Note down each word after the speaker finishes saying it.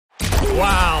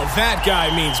Wow, that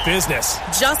guy means business.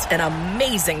 Just an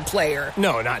amazing player.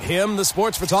 No, not him, the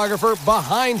sports photographer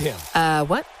behind him.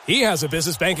 What? He has a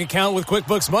business bank account with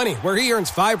QuickBooks Money where he earns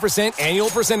 5% annual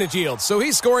percentage yield, so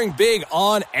he's scoring big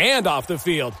on and off the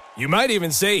field. You might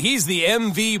even say he's the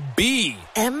MVB.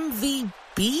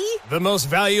 MVP? The most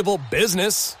valuable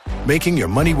business. Making your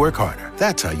money work harder.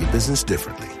 That's how you business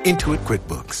differently. Intuit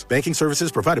QuickBooks. Banking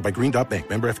services provided by Green Dot Bank.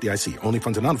 Member FDIC. Only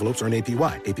funds and envelopes earn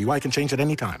APY. APY can change at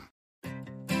any time.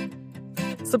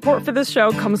 Support for this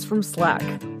show comes from Slack.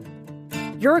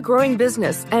 You're a growing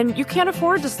business, and you can't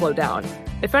afford to slow down.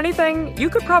 If anything, you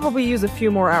could probably use a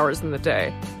few more hours in the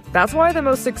day. That's why the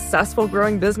most successful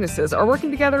growing businesses are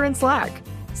working together in Slack.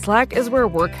 Slack is where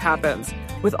work happens,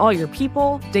 with all your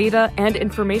people, data, and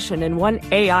information in one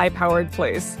AI-powered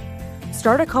place.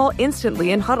 Start a call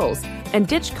instantly in huddles and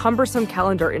ditch cumbersome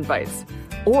calendar invites.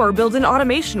 Or build an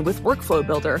automation with Workflow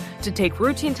Builder to take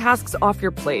routine tasks off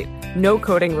your plate. No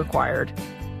coding required.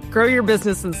 Grow your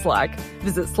business in Slack.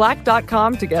 Visit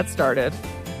slack.com to get started.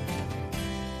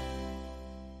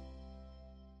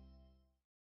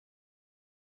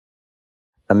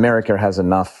 America has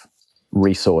enough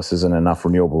resources and enough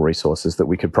renewable resources that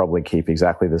we could probably keep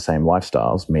exactly the same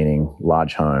lifestyles, meaning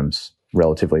large homes,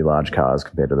 relatively large cars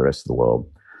compared to the rest of the world.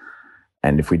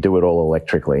 And if we do it all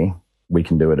electrically, we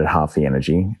can do it at half the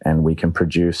energy, and we can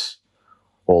produce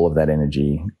all of that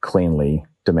energy cleanly,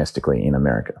 domestically in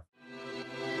America.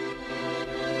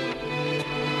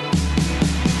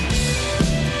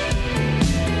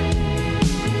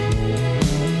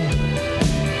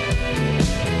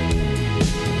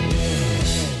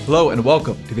 Hello and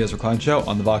welcome to the Ezra Klein Show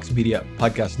on the Vox Media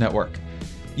Podcast Network.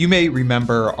 You may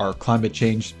remember our climate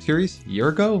change series a year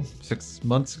ago, 6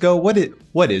 months ago.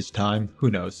 What is time?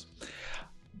 Who knows?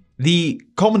 The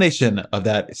culmination of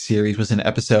that series was an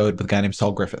episode with a guy named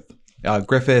Saul Griffith.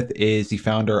 Griffith is the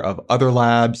founder of Other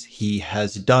Labs. He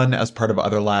has done, as part of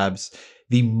Other Labs,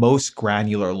 the most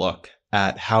granular look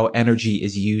at how energy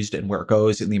is used and where it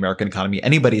goes in the American economy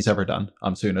anybody's ever done.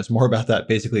 So he knows more about that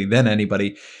basically than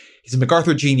anybody. He's a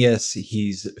MacArthur genius.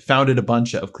 He's founded a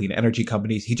bunch of clean energy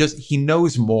companies. He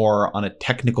knows more on a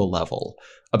technical level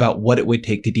about what it would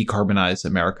take to decarbonize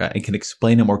America and can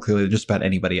explain it more clearly than just about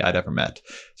anybody I'd ever met.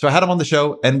 So I had him on the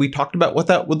show and we talked about what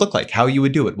that would look like, how you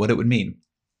would do it, what it would mean.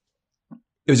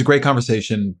 It was a great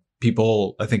conversation.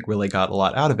 People, I think, really got a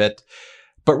lot out of it.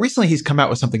 But recently he's come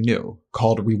out with something new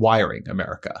called Rewiring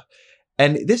America.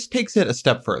 And this takes it a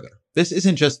step further. This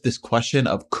isn't just this question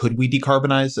of could we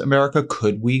decarbonize America?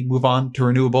 Could we move on to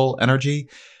renewable energy?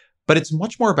 But it's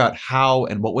much more about how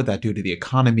and what would that do to the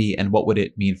economy and what would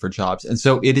it mean for jobs. And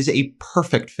so it is a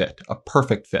perfect fit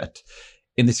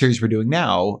in the series we're doing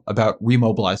now about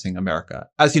remobilizing America.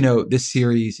 As you know, this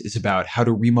series is about how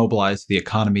to remobilize the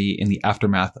economy in the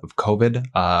aftermath of COVID.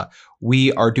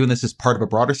 We are doing this as part of a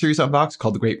broader series on Vox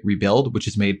called The Great Rebuild, which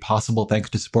is made possible thanks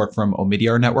to support from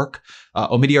Omidyar Network.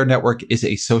 Omidyar Network is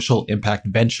a social impact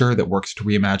venture that works to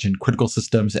reimagine critical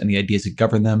systems and the ideas that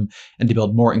govern them and to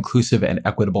build more inclusive and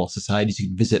equitable societies. You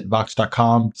can visit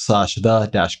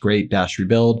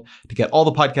vox.com/the-great-rebuild to get all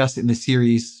the podcasts in this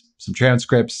series, some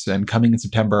transcripts, and coming in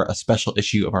September, a special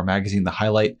issue of our magazine, The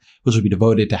Highlight, which will be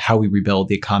devoted to how we rebuild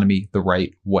the economy the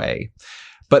right way.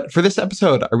 But for this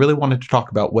episode, I really wanted to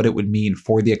talk about what it would mean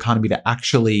for the economy to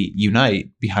actually unite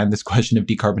behind this question of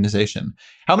decarbonization.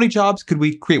 How many jobs could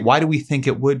we create? Why do we think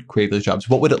it would create those jobs?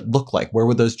 What would it look like? Where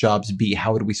would those jobs be?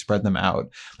 How would we spread them out?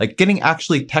 Like getting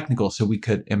actually technical so we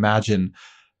could imagine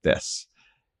this.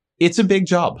 It's a big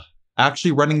job.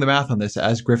 Actually running the math on this,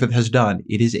 as Griffith has done,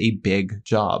 it is a big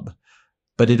job,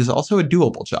 but it is also a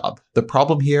doable job. The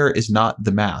problem here is not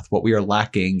the math. What we are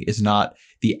lacking is not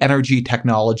the energy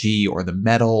technology or the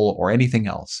metal or anything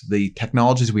else. The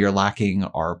technologies we are lacking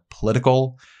are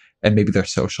political and maybe they're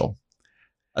social.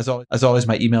 As always,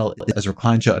 my email is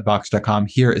ezrakleinshow@vox.com.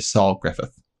 Here is Saul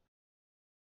Griffith.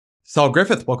 Saul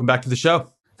Griffith, welcome back to the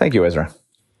show. Thank you, Ezra.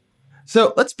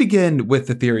 So let's begin with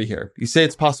the theory here. You say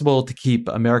it's possible to keep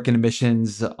American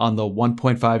emissions on the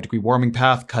 1.5 degree warming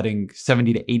path, cutting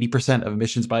 70 to 80% of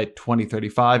emissions by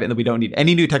 2035, and that we don't need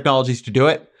any new technologies to do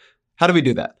it. How do we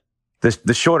do that?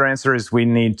 The short answer is we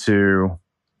need to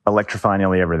electrify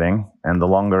nearly everything. And the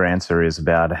longer answer is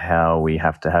about how we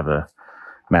have to have a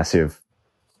massive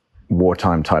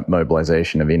wartime type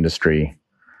mobilization of industry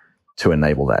to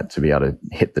enable that, to be able to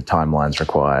hit the timelines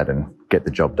required and get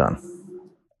the job done.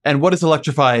 And what does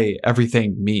electrify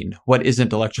everything mean? What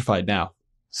isn't electrified now?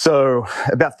 So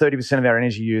about 30% of our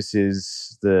energy use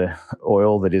is the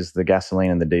oil that is the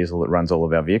gasoline and the diesel that runs all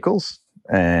of our vehicles.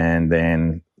 And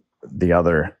then the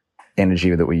other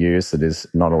energy that we use that is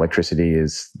not electricity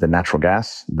is the natural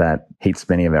gas that heats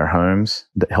many of our homes,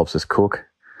 that helps us cook.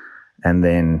 And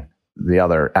then the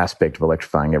other aspect of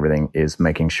electrifying everything is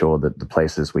making sure that the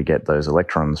places we get those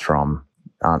electrons from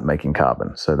aren't making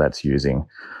carbon. So that's using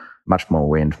much more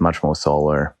wind, much more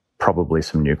solar, probably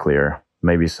some nuclear,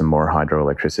 maybe some more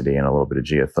hydroelectricity and a little bit of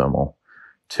geothermal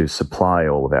to supply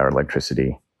all of our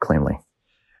electricity cleanly.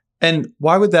 And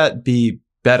why would that be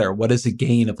better? What is the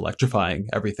gain of electrifying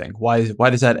everything? Why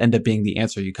does that end up being the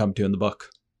answer you come to in the book?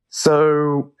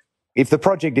 So if the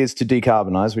project is to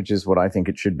decarbonize, which is what I think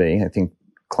it should be, I think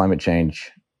climate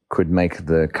change could make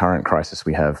the current crisis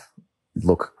we have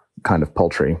look kind of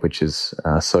paltry, which is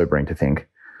sobering to think.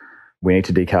 We need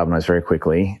to decarbonize very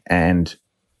quickly, and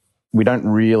we don't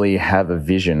really have a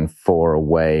vision for a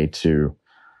way to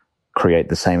create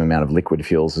the same amount of liquid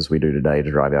fuels as we do today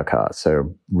to drive our cars.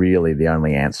 So really the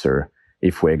only answer,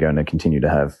 if we're going to continue to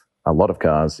have a lot of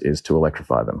cars, is to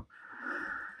electrify them.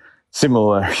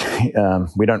 Similarly,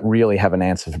 we don't really have an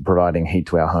answer for providing heat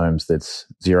to our homes that's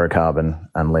zero carbon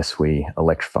unless we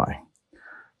electrify.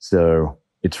 So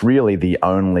it's really the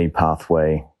only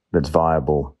pathway that's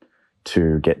viable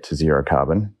to get to zero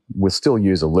carbon. We'll still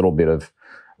use a little bit of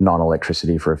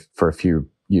non-electricity for a few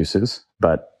uses,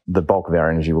 but the bulk of our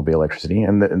energy will be electricity.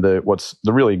 And what's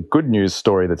the really good news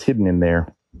story that's hidden in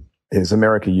there is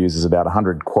America uses about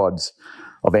 100 quads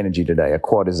of energy today. A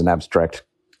quad is an abstract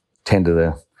 10 to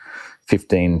the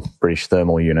 15 British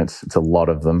thermal units. It's a lot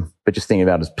of them, but just think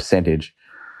about it as percentage.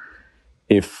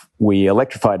 If we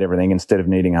electrified everything, instead of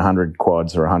needing 100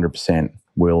 quads or 100%,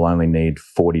 we'll only need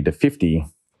 40 to 50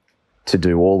 to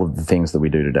do all of the things that we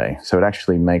do today. So it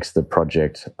actually makes the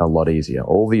project a lot easier.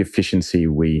 All the efficiency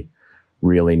we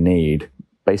really need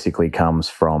basically comes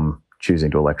from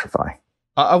choosing to electrify.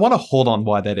 I want to hold on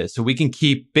why that is. So we can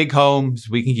keep big homes,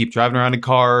 we can keep driving around in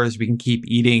cars, we can keep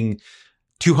eating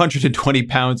 220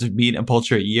 pounds of meat and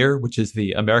poultry a year, which is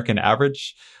the American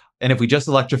average. And if we just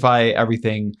electrify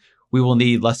everything, we will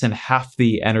need less than half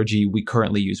the energy we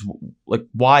currently use. Like,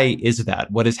 why is that?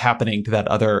 What is happening to that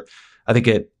other, I think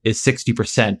it is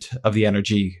 60% of the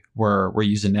energy we're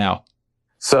using now?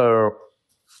 So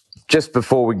just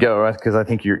before we go, because I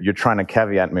think you're trying to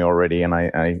caveat me already, and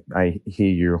I hear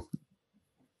you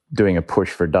doing a push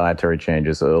for dietary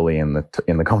changes early in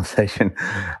the conversation.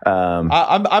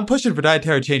 I'm pushing for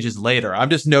dietary changes later. I'm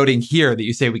just noting here that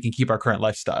you say we can keep our current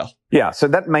lifestyle. Yeah, so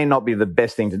that may not be the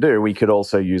best thing to do. We could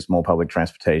also use more public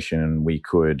transportation. We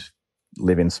could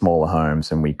live in smaller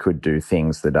homes, and we could do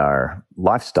things that are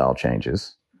lifestyle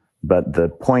changes. But the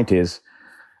point is,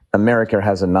 America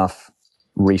has enough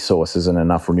resources and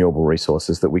enough renewable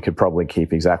resources that we could probably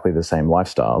keep exactly the same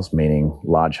lifestyles, meaning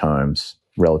large homes,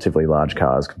 relatively large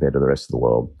cars compared to the rest of the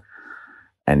world.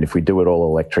 And if we do it all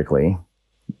electrically,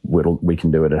 we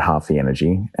can do it at half the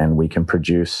energy, and we can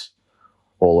produce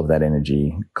all of that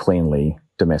energy cleanly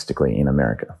domestically in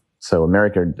America. So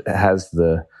America has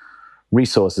the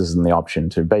resources and the option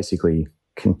to basically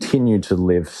continue to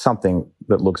live something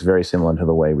that looks very similar to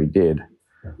the way we did,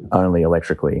 only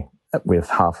electrically with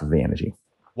half of the energy.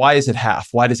 Why is it half?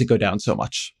 Why does it go down so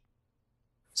much?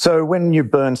 So when you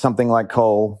burn something like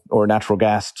coal or natural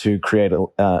gas to create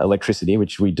electricity,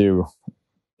 which we do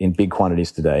in big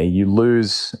quantities today, you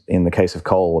lose, in the case of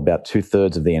coal, about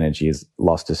 2/3 of the energy is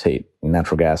lost as heat. In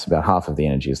natural gas, about half of the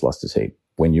energy is lost as heat.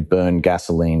 When you burn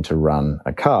gasoline to run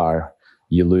a car,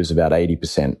 you lose about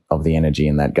 80% of the energy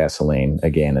in that gasoline,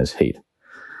 again, as heat.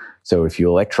 So if you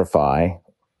electrify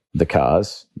the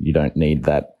cars, you don't need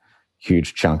that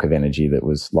huge chunk of energy that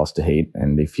was lost to heat.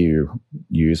 And if you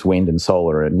use wind and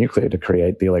solar and nuclear to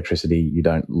create the electricity, you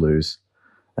don't lose,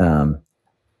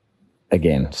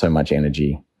 again, so much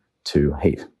energy to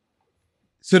heat.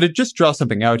 So to just draw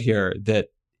something out here, that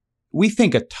we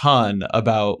think a ton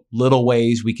about little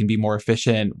ways we can be more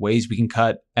efficient, ways we can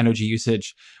cut energy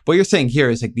usage. What you're saying here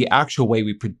is like the actual way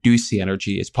we produce the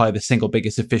energy is probably the single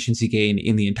biggest efficiency gain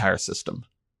in the entire system.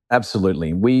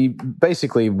 Absolutely. We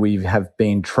have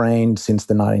been trained since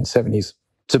the 1970s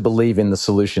to believe in the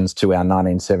solutions to our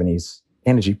 1970s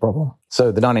energy problem.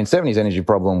 So the 1970s energy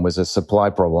problem was a supply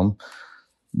problem.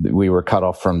 We were cut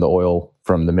off from the oil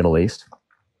from the Middle East.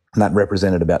 And that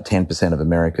represented about 10% of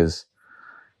America's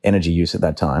energy use at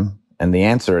that time. And the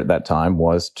answer at that time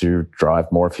was to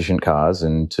drive more efficient cars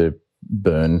and to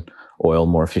burn oil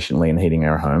more efficiently in heating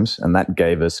our homes. And that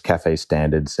gave us CAFE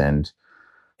standards and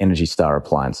Energy Star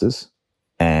appliances,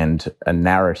 and a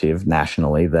narrative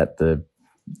nationally that the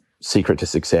secret to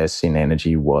success in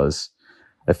energy was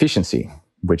efficiency,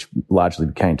 which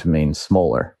largely came to mean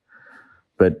smaller.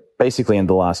 But basically in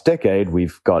the last decade,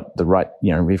 we've got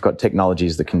we've got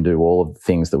technologies that can do all of the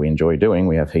things that we enjoy doing.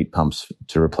 We have heat pumps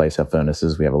to replace our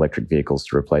furnaces. We have electric vehicles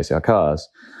to replace our cars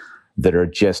that are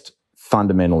just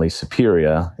fundamentally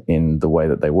superior in the way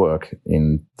that they work.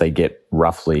 They get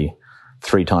roughly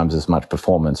 3 times as much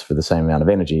performance for the same amount of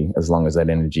energy, as long as that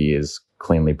energy is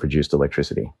cleanly produced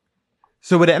electricity.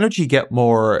 So would energy get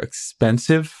more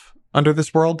expensive under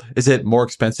this world? Is it more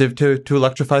expensive to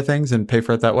electrify things and pay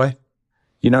for it that way?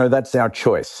 That's our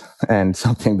choice, and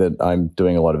something that I'm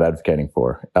doing a lot of advocating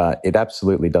for. It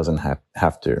absolutely doesn't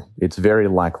have to. It's very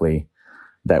likely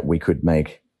that we could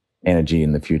make energy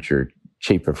in the future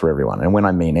cheaper for everyone. And when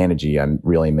I mean energy, I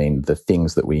really mean the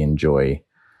things that we enjoy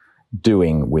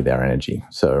doing with our energy.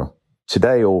 So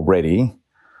today already,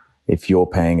 if you're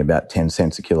paying about 10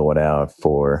 cents a kilowatt hour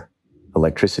for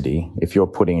electricity, if you're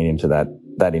putting it into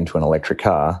that into an electric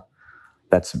car,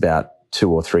 that's about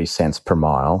 2 or 3 cents per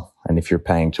mile. And if you're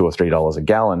paying $2 or $3 a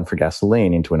gallon for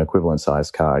gasoline into an equivalent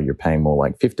sized car, you're paying more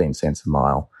like 15 cents a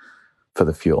mile for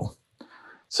the fuel.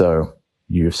 So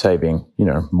you're saving,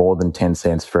 more than 10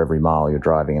 cents for every mile you're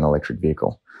driving an electric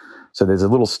vehicle. So there's a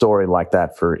little story like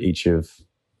that for each of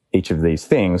these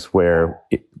things where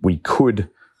we could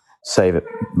save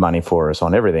money for us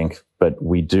on everything, but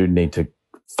we do need to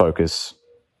focus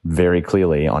very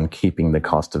clearly on keeping the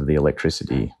cost of the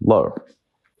electricity low.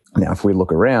 Now, if we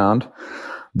look around,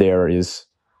 there is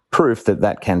proof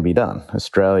that can be done.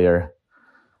 Australia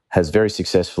has very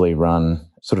successfully run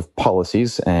sort of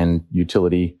policies and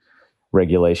utility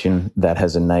regulation that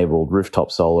has enabled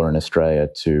rooftop solar in Australia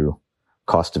to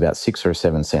cost about 6 or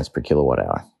 7 cents per kilowatt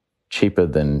hour, cheaper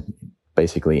than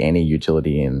basically any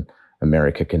utility in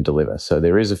America can deliver. So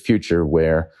there is a future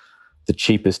where the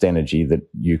cheapest energy that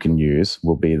you can use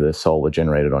will be the solar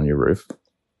generated on your roof.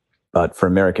 But for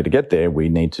America to get there, we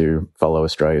need to follow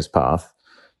Australia's path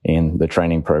in the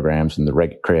training programs and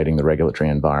creating the regulatory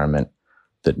environment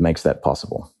that makes that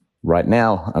possible. Right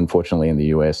now, unfortunately, in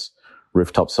the US,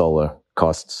 rooftop solar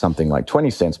costs something like 20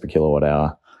 cents per kilowatt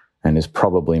hour and is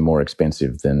probably more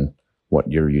expensive than what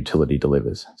your utility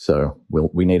delivers. So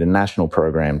we need a national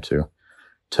program to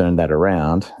turn that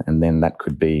around, and then that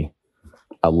could be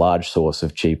a large source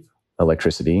of cheap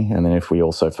electricity. And then if we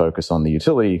also focus on the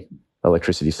utility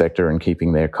electricity sector and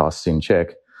keeping their costs in check,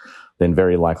 then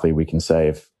very likely we can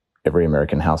save every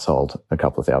American household a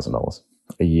couple of $1,000s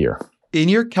a year. In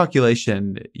your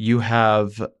calculation, you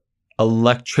have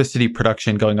electricity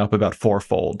production going up about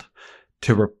 4-fold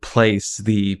to replace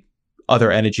the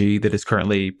other energy that is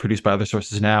currently produced by other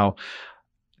sources now.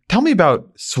 Tell me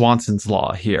about Swanson's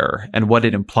law here and what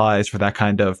it implies for that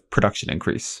kind of production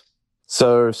increase.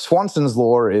 So Swanson's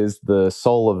law is the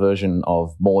solar version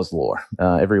of Moore's law.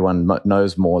 Everyone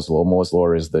knows Moore's law. Moore's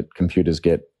law is that computers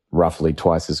get roughly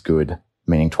twice as good,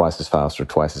 meaning twice as fast or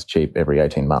twice as cheap every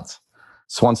 18 months.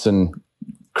 Swanson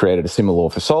created a similar law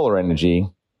for solar energy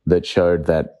that showed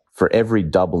that for every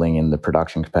doubling in the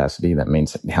production capacity, that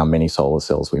means how many solar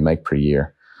cells we make per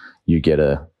year, you get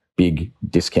a big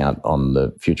discount on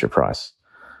the future price.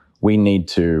 We need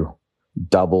to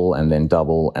double and then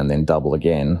double and then double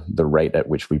again the rate at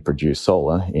which we produce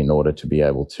solar in order to be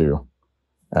able to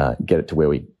get it to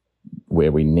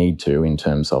where we need to in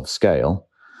terms of scale.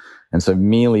 And so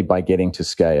merely by getting to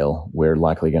scale, we're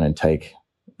likely going to take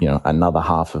another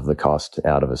half of the cost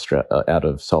out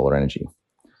of solar energy.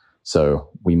 So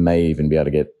we may even be able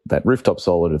to get that rooftop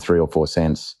solar to 3 or 4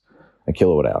 cents a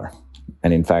kilowatt hour.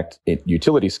 And in fact, at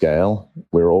utility scale,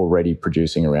 we're already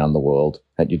producing around the world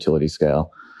at utility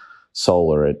scale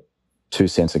solar at 2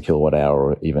 cents a kilowatt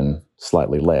hour or even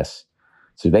slightly less.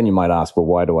 So then you might ask, well,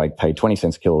 why do I pay 20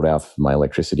 cents a kilowatt hour for my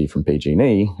electricity from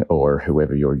PG&E or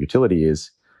whoever your utility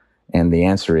is? And the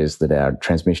answer is that our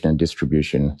transmission and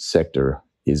distribution sector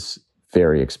is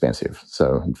very expensive.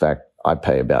 So in fact, I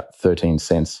pay about 13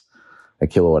 cents a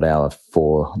kilowatt hour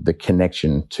for the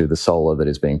connection to the solar that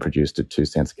is being produced at 2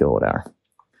 cents a kilowatt hour.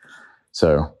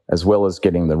 So as well as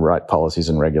getting the right policies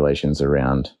and regulations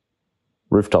around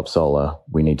rooftop solar,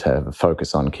 we need to have a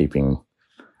focus on keeping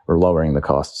or lowering the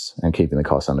costs and keeping the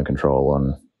costs under control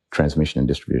on transmission and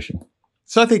distribution.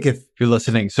 So I think if you're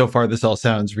listening, so far this all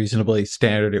sounds reasonably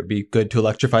standard. It would be good to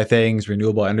electrify things.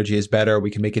 Renewable energy is better.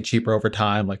 We can make it cheaper over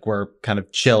time. Like we're kind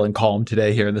of chill and calm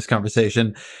today here in this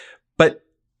conversation. But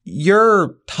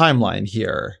your timeline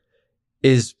here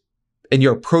is, and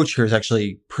your approach here is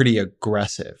actually pretty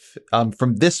aggressive.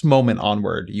 From this moment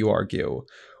onward, you argue,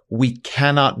 we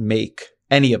cannot make,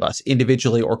 any of us,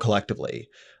 individually or collectively,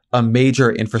 a major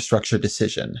infrastructure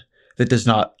decision that does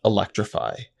not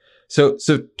electrify. So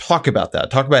talk about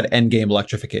that. Talk about endgame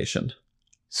electrification.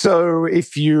 So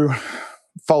if you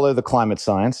follow the climate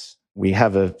science, we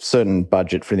have a certain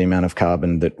budget for the amount of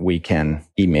carbon that we can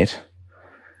emit.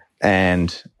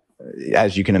 And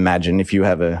as you can imagine, if you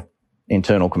have a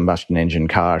internal combustion engine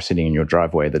car sitting in your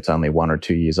driveway that's only 1 or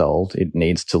 2 years old, it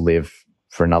needs to live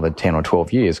for another 10 or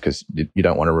 12 years because you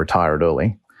don't want to retire it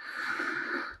early.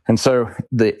 And so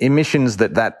the emissions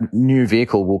that new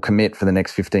vehicle will commit for the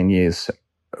next 15 years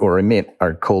or emit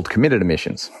are called committed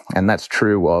emissions. And that's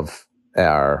true of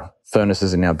our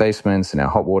furnaces in our basements and our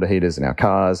hot water heaters in our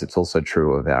cars. It's also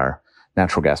true of our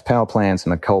natural gas power plants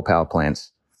and the coal power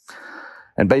plants.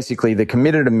 And basically, the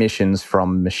committed emissions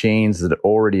from machines that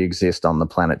already exist on the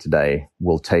planet today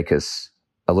will take us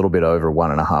a little bit over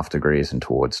 1.5 degrees and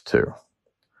towards 2.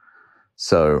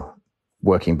 So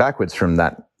working backwards from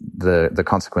that, the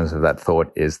consequence of that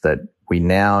thought is that we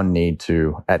now need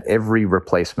to, at every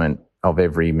replacement of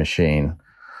every machine,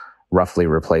 roughly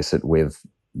replace it with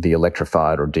the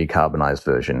electrified or decarbonized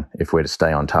version if we're to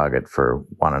stay on target for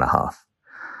 1.5.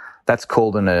 That's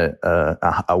called a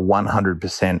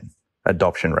 100%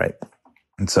 adoption rate.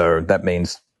 And so that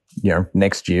means,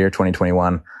 next year,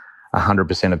 2021,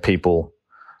 100% of people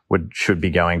should be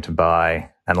going to buy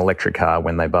an electric car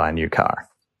when they buy a new car.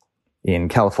 In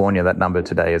California, that number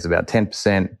today is about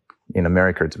 10%. In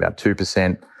America, it's about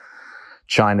 2%.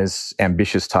 China's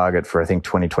ambitious target for, I think,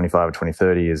 2025 or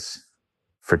 2030 is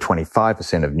for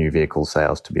 25% of new vehicle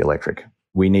sales to be electric.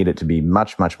 We need it to be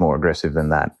much, much more aggressive than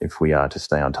that if we are to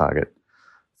stay on target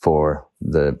for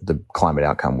the climate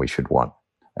outcome we should want.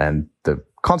 And the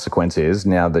consequence is,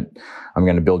 now that I'm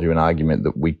going to build you an argument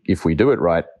that if we do it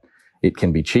right, it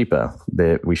can be cheaper,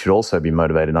 that we should also be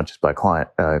motivated not just by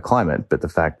climate, but the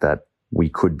fact that we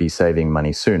could be saving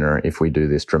money sooner if we do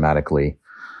this dramatically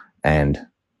and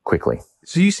quickly.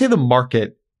 So you say the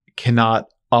market cannot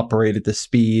operate at the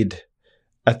speed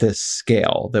at this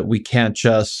scale, that we can't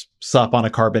just slap on a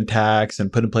carbon tax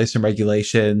and put in place some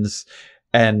regulations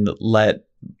and let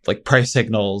price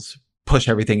signals push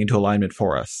everything into alignment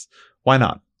for us. Why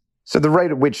not? So the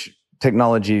rate at which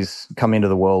technologies come into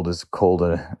the world is called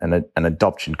an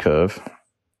adoption curve.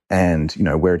 And,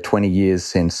 we're 20 years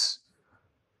since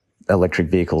electric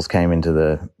vehicles came into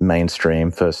the mainstream,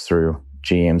 first through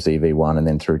GM's EV1 and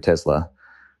then through Tesla.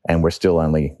 And we're still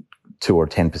only 2 or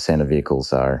 10% of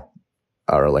vehicles are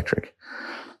electric.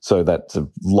 So that's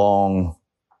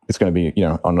it's going to be,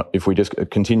 if we just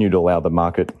continue to allow the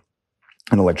market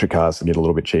and electric cars to get a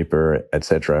little bit cheaper, et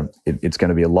cetera, it's going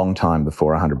to be a long time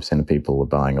before 100% of people are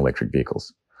buying electric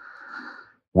vehicles.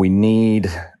 We need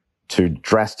to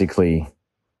drastically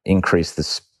increase the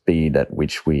speed at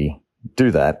which we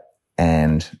do that.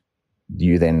 And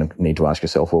you then need to ask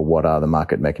yourself, well, what are the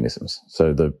market mechanisms?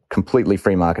 So the completely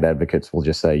free market advocates will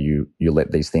just say you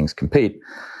let these things compete.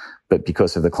 But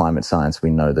because of the climate science, we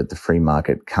know that the free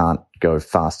market can't go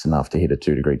fast enough to hit a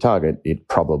 2-degree target. It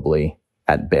probably,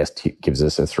 at best, gives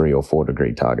us a 3 or 4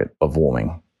 degree target of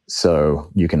warming.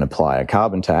 So you can apply a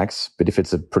carbon tax, but if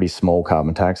it's a pretty small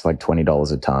carbon tax, like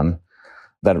 $20 a ton,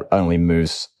 that only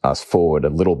moves us forward a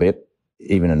little bit.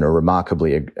 Even in a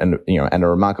remarkably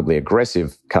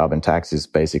aggressive carbon tax is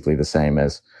basically the same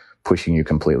as pushing you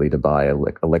completely to buy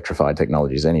electrified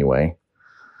technologies anyway.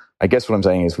 I guess what I'm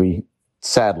saying is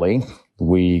sadly,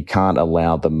 we can't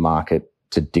allow the market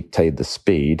to dictate the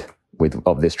speed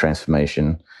of this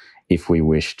transformation if we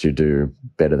wish to do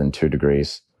better than 2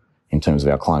 degrees in terms of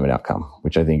our climate outcome,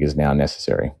 which I think is now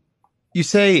necessary. You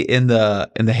say in the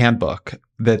handbook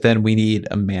that then we need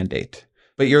a mandate,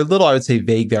 but you're a little, I would say,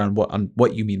 vague there on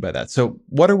what you mean by that. So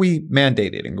what are we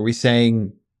mandating? Are we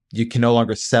saying you can no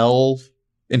longer sell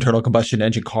internal combustion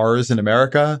engine cars in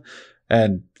America?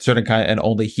 And and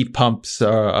only heat pumps,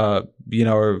 or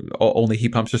only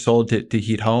heat pumps are sold to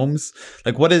heat homes.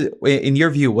 In your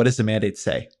view, what does the mandate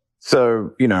say?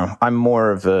 So, I'm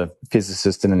more of a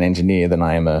physicist and an engineer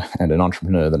and an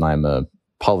entrepreneur than I am a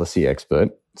policy expert.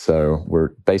 So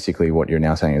what you're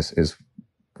now saying is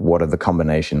what are the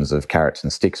combinations of carrots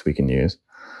and sticks we can use?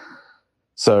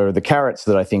 So the carrots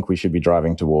that I think we should be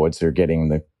driving towards are getting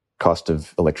the cost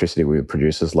of electricity we would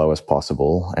produce as low as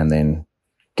possible, and then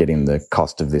getting the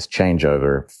cost of this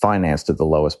changeover financed at the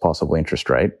lowest possible interest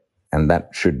rate. And that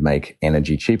should make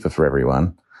energy cheaper for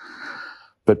everyone.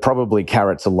 But probably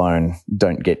carrots alone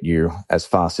don't get you as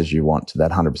fast as you want to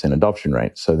that 100% adoption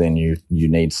rate. So then you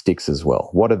need sticks as well.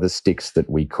 What are the sticks that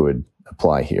we could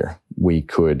apply here? We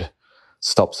could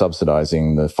stop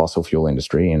subsidizing the fossil fuel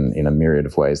industry in a myriad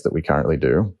of ways that we currently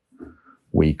do.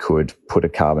 We could put a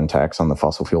carbon tax on the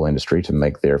fossil fuel industry to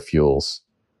make their fuels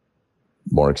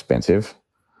more expensive.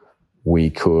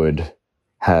 We could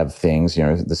have things,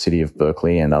 the city of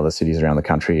Berkeley and other cities around the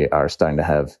country are starting to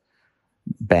have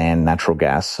ban natural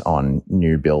gas on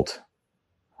new built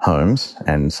homes,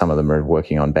 and some of them are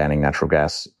working on banning natural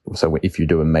gas. So if you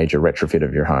do a major retrofit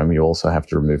of your home, you also have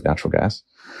to remove natural gas.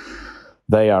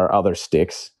 They are other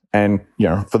sticks. And,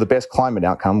 for the best climate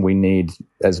outcome, we need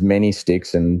as many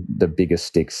sticks and the biggest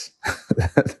sticks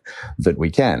that we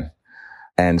can.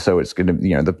 And so it's going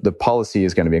to, the policy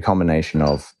is going to be a combination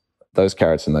of those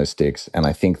carrots and those sticks. And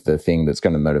I think the thing that's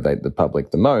going to motivate the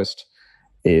public the most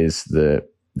is the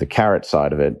carrot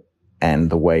side of it. And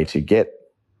the way to get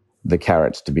the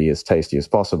carrots to be as tasty as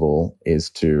possible is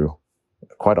to,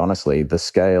 quite honestly, the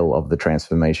scale of the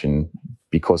transformation,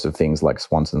 because of things like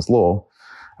Swanson's law,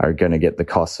 are going to get the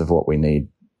costs of what we need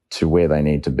to where they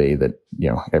need to be, that,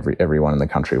 everyone in the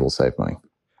country will save money.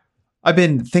 I've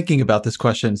been thinking about this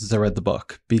question since I read the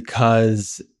book,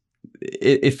 because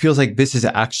it feels like this is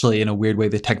actually, in a weird way,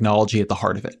 the technology at the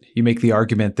heart of it. You make the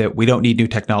argument that we don't need new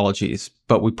technologies,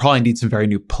 but we probably need some very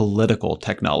new political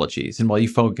technologies. And while you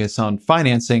focus on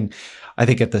financing, I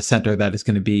think at the center of that is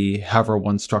going to be however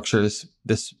one structures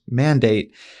this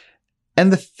mandate.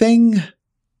 And the thing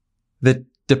that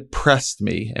depressed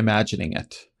me imagining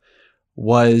it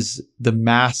was the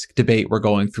mask debate we're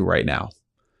going through right now.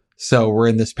 So we're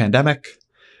in this pandemic.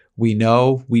 We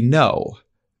know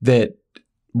that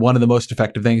one of the most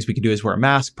effective things we can do is wear a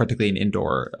mask, particularly in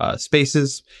indoor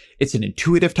spaces. It's an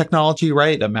intuitive technology,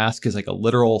 right? A mask is like a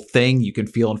literal thing you can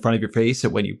feel in front of your face,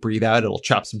 and when you breathe out, it'll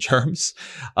trap some germs,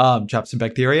 trap some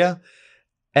bacteria.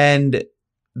 And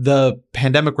the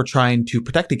pandemic we're trying to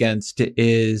protect against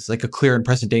is like a clear and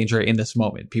present danger in this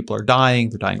moment. People are dying.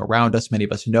 They're dying around us. Many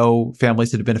of us know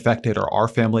families that have been affected, or our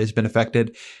family has been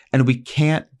affected. And we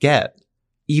can't get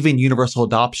even universal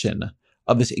adoption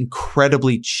of this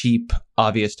incredibly cheap,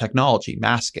 obvious technology,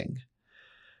 masking.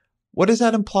 What does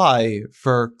that imply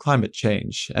for climate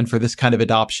change and for this kind of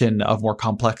adoption of more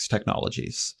complex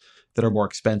technologies that are more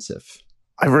expensive?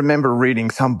 I remember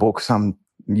reading some book some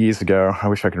years ago, I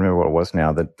wish I could remember what it was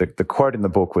now, that the quote in the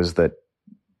book was that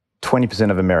 20%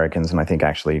 of Americans, and I think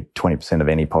actually 20% of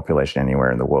any population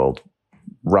anywhere in the world,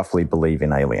 roughly believe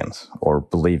in aliens or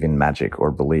believe in magic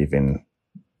or believe in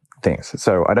things.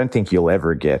 So I don't think you'll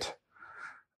ever get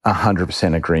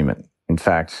 100% agreement. In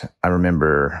fact, I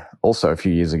remember also a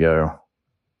few years ago,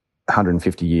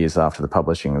 150 years after the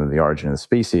publishing of The Origin of the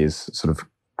Species, sort of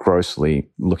grossly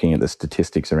looking at the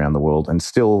statistics around the world, and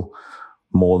still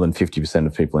more than 50%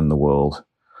 of people in the world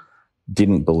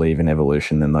didn't believe in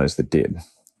evolution than those that did.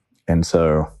 And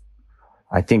so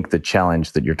I think the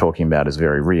challenge that you're talking about is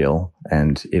very real,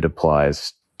 and it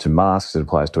applies to masks, it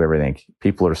applies to everything.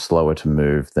 People are slower to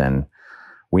move than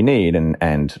we need,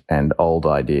 and old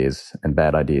ideas and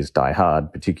bad ideas die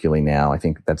hard, particularly now. I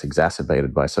think that's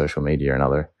exacerbated by social media and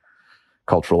other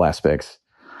cultural aspects.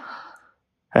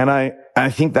 And I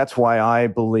think that's why I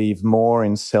believe more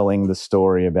in selling the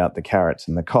story about the carrots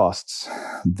and the costs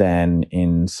than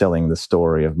in selling the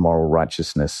story of moral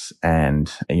righteousness and,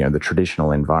 the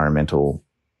traditional environmental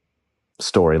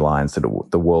storylines that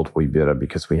the world will be better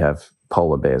because we have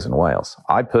polar bears and whales.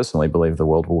 I personally believe the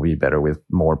world will be better with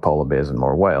more polar bears and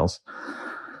more whales.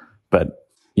 But,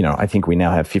 I think we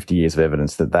now have 50 years of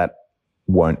evidence that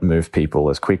won't move people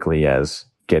as quickly as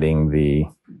getting the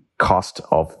cost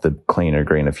of the cleaner,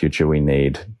 greener future we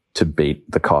need to beat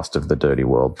the cost of the dirty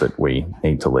world that we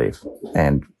need to leave.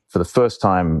 And for the first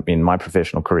time in my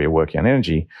professional career working on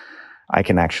energy, I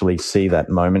can actually see that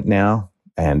moment now.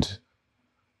 And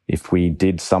if we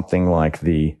did something like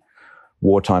the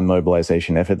wartime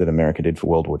mobilization effort that America did for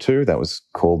World War II, that was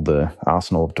called the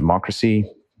Arsenal of Democracy.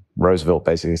 Roosevelt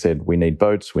basically said, we need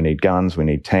boats, we need guns, we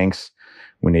need tanks,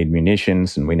 we need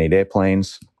munitions, and we need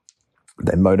airplanes.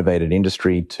 They motivated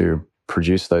industry to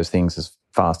produce those things as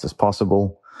fast as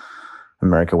possible.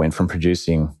 America went from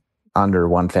producing under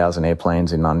 1,000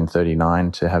 airplanes in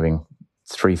 1939 to having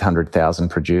 300,000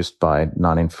 produced by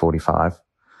 1945.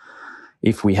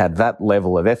 If we had that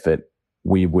level of effort,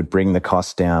 we would bring the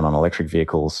costs down on electric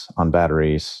vehicles, on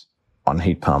batteries, on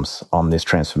heat pumps, on this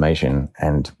transformation,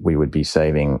 and we would be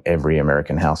saving every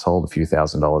American household a few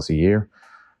 $1,000s a year.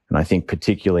 And I think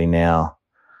particularly now,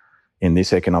 in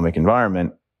this economic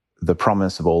environment, the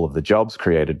promise of all of the jobs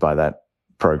created by that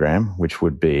program, which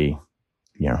would be,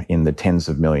 in the tens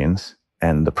of millions,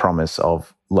 and the promise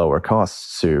of lower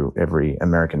costs to every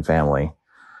American family,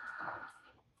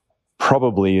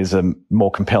 probably is a more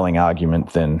compelling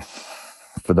argument than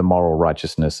for the moral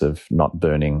righteousness of not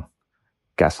burning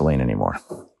gasoline anymore.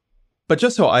 But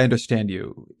just so I understand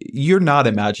you, you're not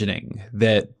imagining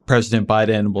that President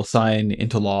Biden will sign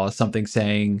into law something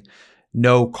saying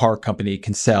no car company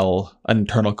can sell an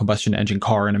internal combustion engine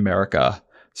car in America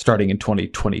starting in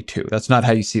 2022. That's not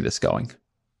how you see this going.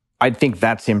 I think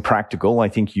that's impractical. I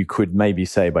think you could maybe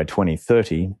say by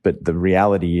 2030, but the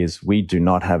reality is we do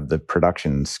not have the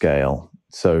production scale.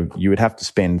 So you would have to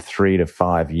spend 3 to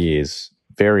 5 years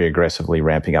very aggressively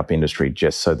ramping up industry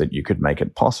just so that you could make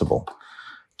it possible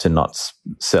to not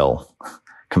sell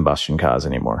combustion cars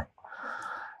anymore.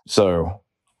 So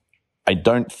I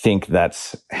don't think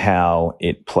that's how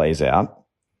it plays out.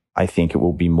 I think it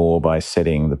will be more by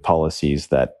setting the policies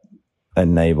that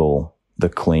enable the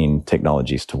clean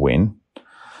technologies to win.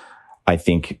 I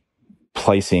think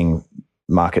placing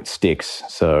market sticks,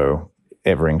 so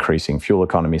ever increasing fuel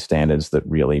economy standards that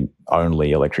really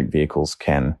only electric vehicles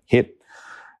can hit,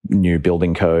 new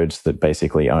building codes that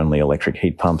basically only electric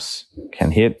heat pumps can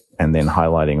hit, and then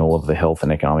highlighting all of the health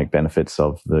and economic benefits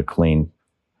of the clean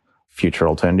future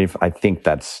alternative. I think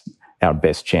that's our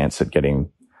best chance at getting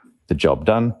the job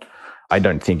done. I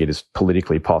don't think it is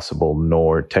politically possible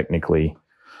nor technically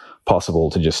possible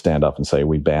to just stand up and say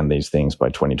we ban these things by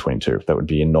 2022. That would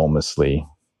be enormously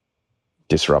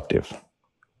disruptive.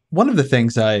 One of the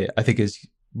things I think is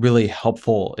really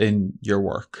helpful in your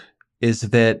work is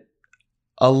that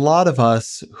a lot of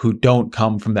us who don't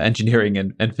come from the engineering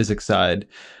and physics side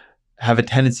have a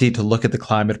tendency to look at the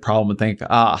climate problem and think,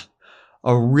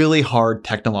 a really hard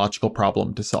technological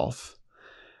problem to solve.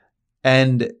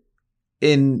 And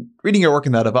in reading your work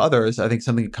and that of others, I think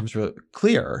something that comes really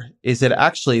clear is that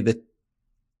actually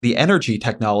the energy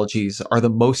technologies are the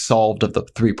most solved of the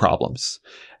three problems.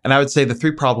 And I would say the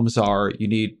three problems are you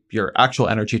need your actual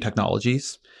energy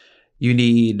technologies, you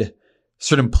need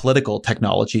certain political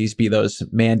technologies, be those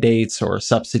mandates or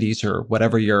subsidies or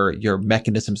whatever your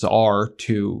mechanisms are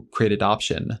to create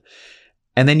adoption.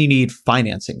 And then you need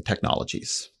financing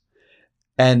technologies.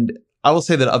 And I will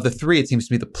say that of the three, it seems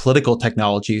to me the political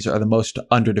technologies are the most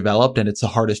underdeveloped, and it's the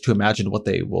hardest to imagine what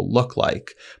they will look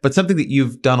like. But something that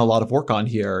you've done a lot of work on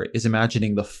here is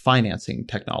imagining the financing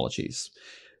technologies.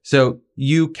 So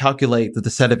you calculate that the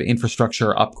set of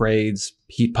infrastructure upgrades,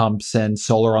 heat pumps and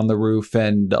solar on the roof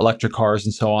and electric cars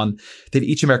and so on, that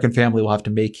each American family will have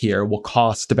to make here will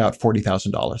cost about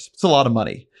 $40,000. It's a lot of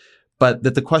money. But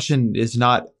that the question is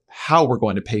not how we're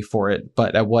going to pay for it,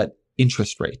 but at what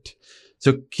interest rate.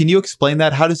 So can you explain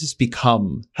that? How does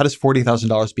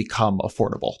 $40,000 become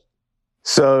affordable?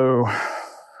 So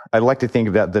I'd like to think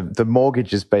about the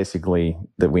mortgage is basically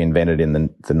that we invented in the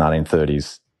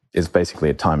 1930s is basically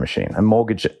a time machine. A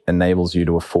mortgage enables you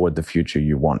to afford the future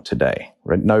you want today.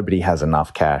 Right? Nobody has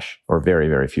enough cash, or very,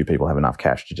 very few people have enough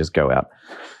cash to just go out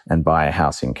and buy a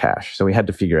house in cash. So we had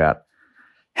to figure out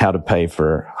how to pay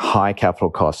for high capital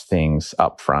cost things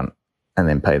up front and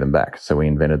then pay them back. So we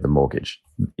invented the mortgage.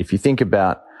 If you think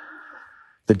about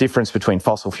the difference between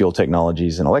fossil fuel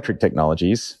technologies and electric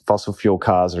technologies, fossil fuel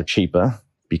cars are cheaper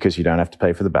because you don't have to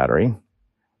pay for the battery,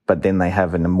 but then they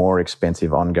have a more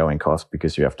expensive ongoing cost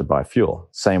because you have to buy fuel.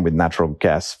 Same with natural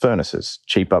gas furnaces,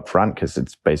 cheap up front because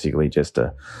it's basically just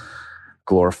a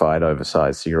glorified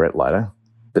oversized cigarette lighter,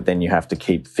 but then you have to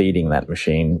keep feeding that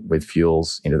machine with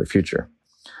fuels into the future.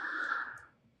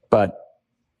 But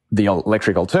the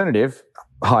electric alternative,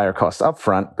 higher cost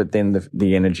upfront, but then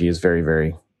the energy is very,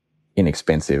 very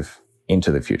inexpensive into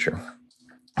the future.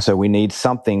 So we need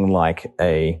something like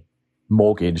a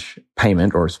mortgage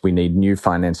payment, or we need new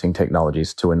financing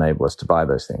technologies to enable us to buy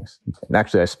those things. And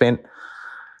actually, I spent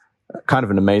kind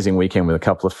of an amazing weekend with a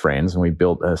couple of friends, and we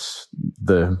built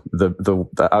the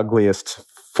ugliest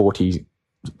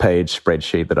 40-page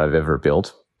spreadsheet that I've ever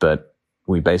built. But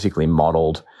we basically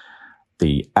modeled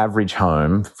the average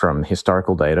home from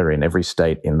historical data in every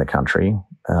state in the country,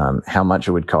 how much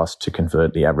it would cost to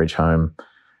convert the average home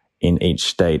in each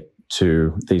state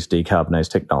to these decarbonized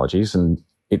technologies. And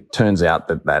it turns out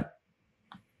that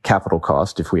capital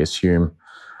cost, if we assume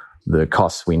the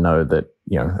costs we know that,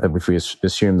 if we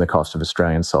assume the cost of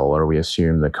Australian solar, we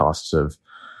assume the costs of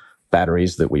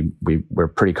batteries that we're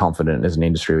pretty confident as an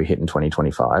industry we hit in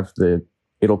 2025,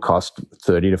 it'll cost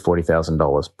 $30,000 to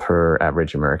 $40,000 per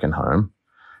average American home.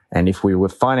 And if we were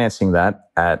financing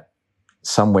that at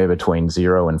somewhere between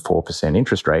 0 and 4%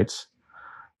 interest rates,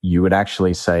 you would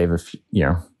actually save,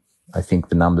 I think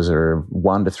the numbers are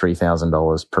 $1,000 to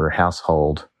 $3,000 per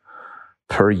household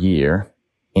per year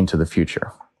into the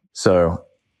future. So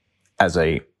as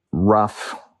a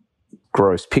rough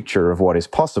gross picture of what is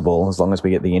possible, as long as we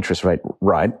get the interest rate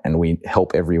right and we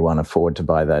help everyone afford to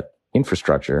buy that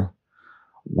infrastructure,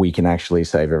 we can actually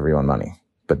save everyone money.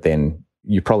 But then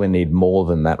you probably need more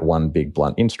than that one big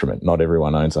blunt instrument. Not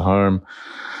everyone owns a home.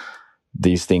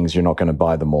 These things, you're not going to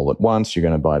buy them all at once. You're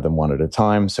going to buy them one at a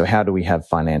time. So how do we have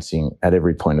financing at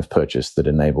every point of purchase that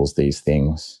enables these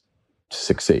things to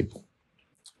succeed?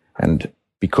 And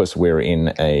because we're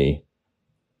in a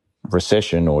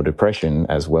recession or depression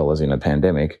as well as in a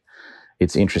pandemic,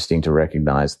 it's interesting to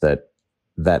recognize that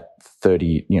that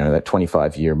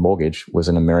 25-year mortgage was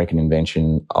an American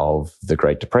invention of the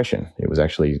Great Depression. It was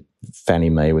actually, Fannie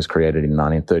Mae was created in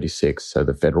 1936, so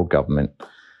the federal government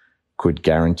could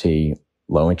guarantee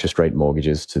low interest rate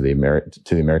mortgages to the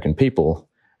American people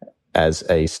as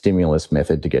a stimulus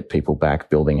method to get people back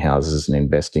building houses and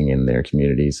investing in their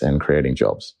communities and creating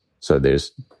jobs. So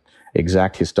there's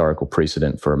exact historical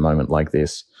precedent for a moment like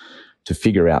this to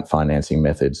figure out financing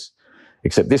methods.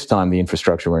 Except this time, the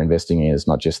infrastructure we're investing in is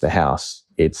not just the house.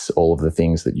 It's all of the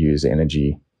things that use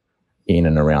energy in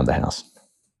and around the house.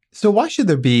 So why should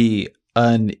there be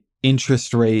an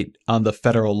interest rate on the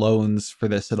federal loans for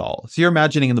this at all? So you're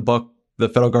imagining in the book, the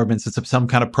federal government sets up some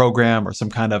kind of program or some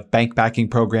kind of bank backing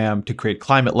program to create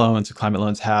climate loans. So climate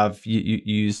loans have, you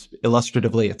use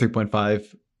illustratively a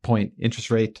 3.5 point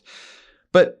interest rate.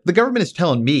 But the government is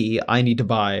telling me I need to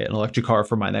buy an electric car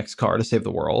for my next car to save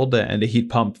the world and a heat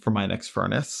pump for my next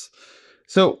furnace.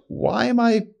 So why am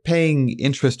I paying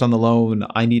interest on the loan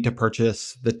I need to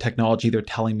purchase the technology they're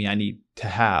telling me I need to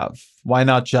have? Why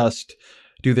not just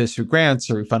do this through grants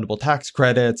or refundable tax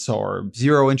credits or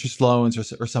zero interest loans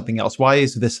or something else? Why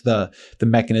is this the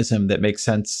mechanism that makes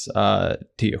sense to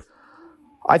you?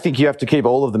 I think you have to keep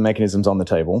all of the mechanisms on the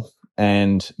table.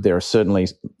 And there are certainly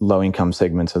low-income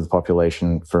segments of the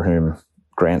population for whom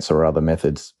grants or other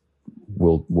methods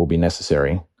will be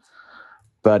necessary.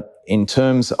 But in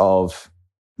terms of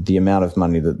the amount of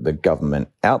money that the government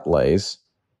outlays,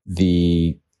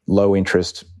 the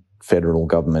low-interest federal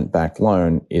government-backed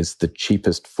loan is the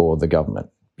cheapest for the government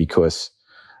because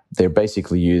they're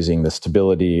basically using the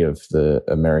stability of the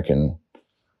American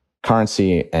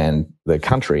currency and the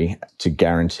country to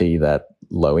guarantee that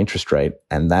low interest rate,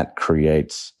 and that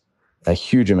creates a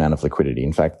huge amount of liquidity.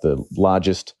 In fact, the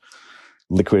largest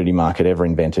liquidity market ever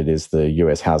invented is the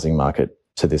US housing market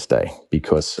to this day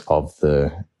because of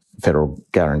the federal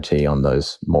guarantee on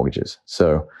those mortgages.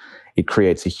 So it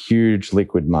creates a huge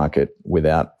liquid market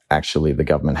without actually the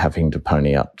government having to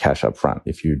pony up cash up front.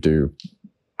 If you do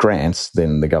grants,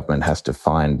 then the government has to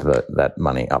find that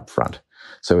money up front.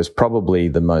 So it's probably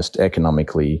the most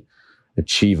economically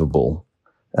achievable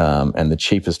and the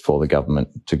cheapest for the government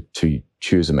to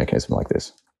choose a mechanism like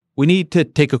this. We need to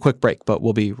take a quick break, but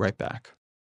we'll be right back.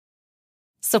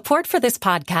 Support for this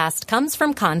podcast comes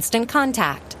from Constant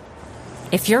Contact.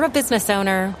 If you're a business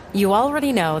owner, you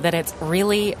already know that it's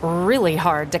really, really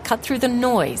hard to cut through the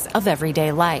noise of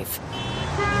everyday life.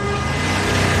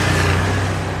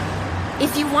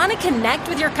 If you want to connect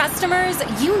with your customers,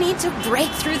 you need to break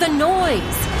through the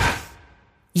noise.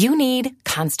 You need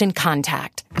Constant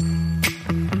Contact.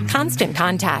 Constant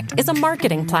Contact is a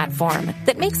marketing platform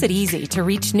that makes it easy to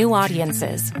reach new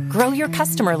audiences, grow your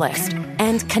customer list,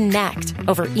 and connect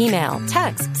over email,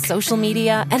 text, social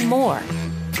media, and more.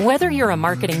 Whether you're a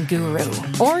marketing guru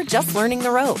or just learning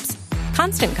the ropes,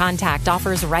 Constant Contact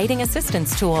offers writing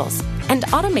assistance tools and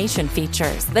automation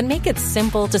features that make it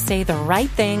simple to say the right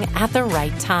thing at the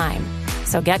right time.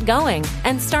 So get going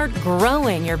and start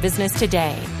growing your business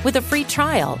today with a free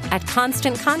trial at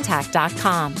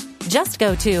ConstantContact.com. Just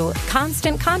go to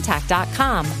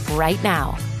ConstantContact.com right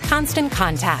now. Constant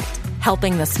Contact,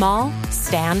 helping the small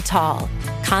stand tall.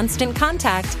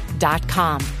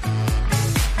 ConstantContact.com.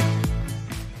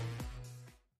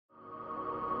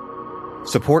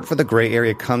 Support for the gray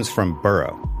area comes from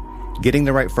Burrow. Getting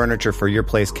the right furniture for your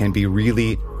place can be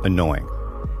really annoying.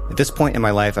 At this point in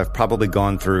my life, I've probably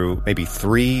gone through maybe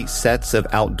 3 sets of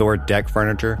outdoor deck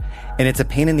furniture, and it's a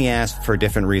pain in the ass for a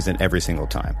different reason every single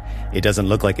time. It doesn't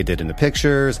look like it did in the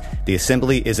pictures, the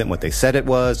assembly isn't what they said it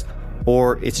was,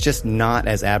 or it's just not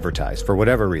as advertised for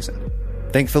whatever reason.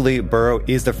 Thankfully, Burrow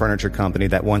is the furniture company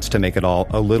that wants to make it all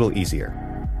a little easier.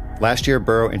 Last year,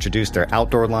 Burrow introduced their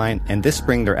outdoor line, and this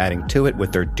spring they're adding to it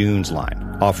with their Dunes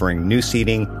line, offering new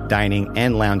seating, dining,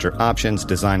 and lounger options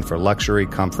designed for luxury,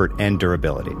 comfort, and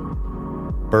durability.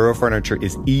 Burrow furniture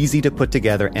is easy to put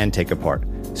together and take apart,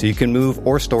 so you can move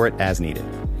or store it as needed.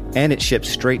 And it ships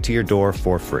straight to your door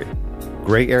for free.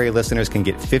 Gray Area listeners can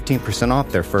get 15%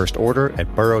 off their first order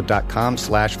at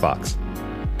burrow.com/Vox.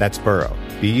 That's Burrow,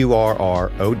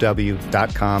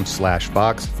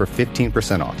 BURROW.com/Vox for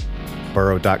 15% off.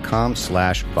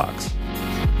 burrow.com/Vox.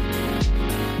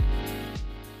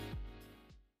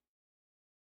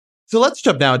 So let's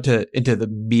jump now into the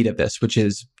meat of this, which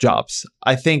is jobs.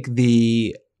 I think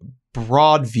the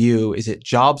broad view is that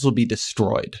jobs will be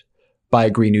destroyed by a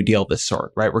Green New Deal of this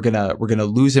sort, right? We're gonna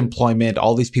lose employment.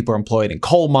 All these people are employed in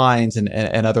coal mines and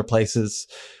other places.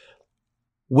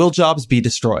 Will jobs be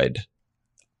destroyed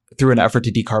through an effort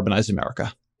to decarbonize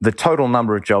America? The total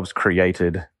number of jobs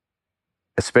created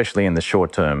especially in the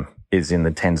short term, is in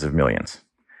the tens of millions.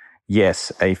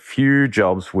 Yes, a few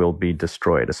jobs will be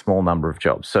destroyed, a small number of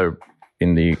jobs. So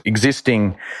in the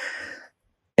existing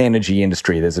energy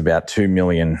industry, there's about 2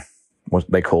 million what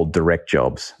they call direct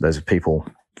jobs. Those are people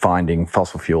finding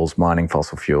fossil fuels, mining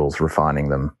fossil fuels, refining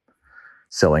them,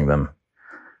 selling them.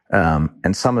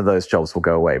 And some of those jobs will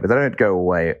go away, but they don't go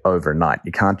away overnight.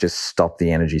 You can't just stop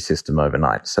the energy system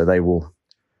overnight. So they will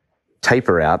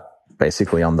taper out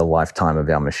basically on the lifetime of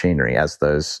our machinery as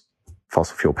those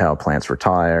fossil fuel power plants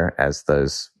retire, as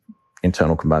those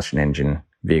internal combustion engine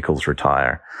vehicles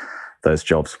retire. Those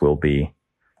jobs will be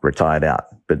retired out.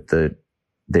 But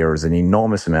there is an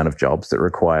enormous amount of jobs that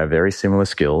require very similar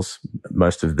skills.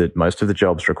 Most of the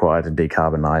jobs required to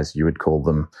decarbonize, you would call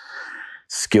them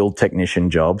skilled technician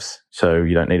jobs. So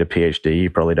you don't need a PhD. You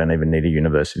probably don't even need a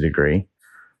university degree.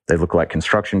 They look like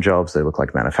construction jobs. They look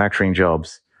like manufacturing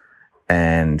jobs.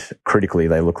 And critically,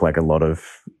 they look like a lot of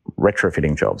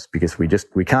retrofitting jobs because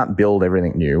we can't build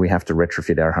everything new. We have to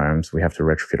retrofit our homes. We have to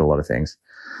retrofit a lot of things.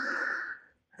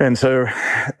 And so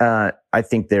I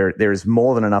think there is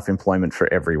more than enough employment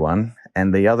for everyone.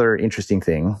 And the other interesting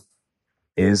thing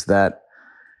is that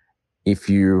if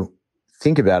you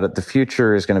think about it, the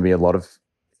future is going to be a lot of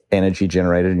energy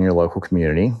generated in your local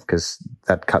community because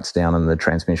that cuts down on the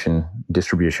transmission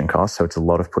distribution costs. So it's a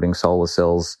lot of putting solar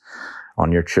cells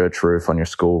on your church roof, on your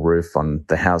school roof, on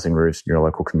the housing roofs in your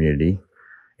local community.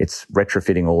 It's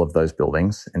retrofitting all of those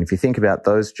buildings. And if you think about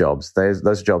those jobs,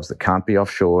 those jobs that can't be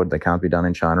offshored, they can't be done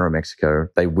in China or Mexico,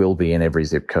 they will be in every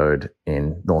zip code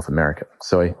in North America.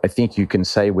 So I think you can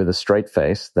say with a straight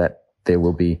face that there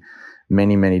will be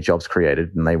many, many jobs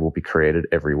created and they will be created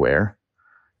everywhere.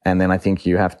 And then I think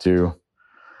you have to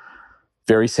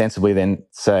very sensibly then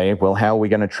say, well, how are we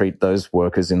going to treat those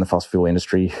workers in the fossil fuel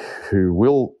industry who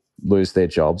will lose their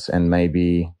jobs and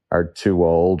maybe are too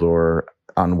old or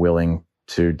unwilling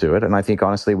to do it? And I think,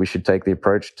 honestly, we should take the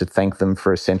approach to thank them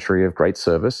for a century of great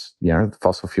service. You know,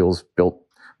 fossil fuels built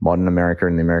modern America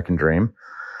and the American dream.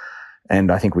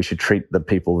 And I think we should treat the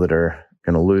people that are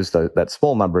going to lose that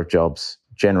small number of jobs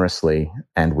generously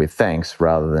and with thanks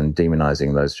rather than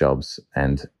demonizing those jobs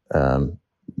and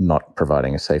not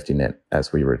providing a safety net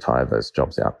as we retire those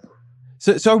jobs out.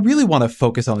 So I really want to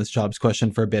focus on this jobs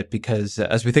question for a bit because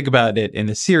as we think about it in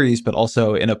the series, but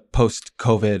also in a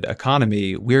post-COVID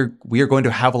economy, we are going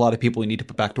to have a lot of people we need to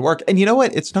put back to work. And you know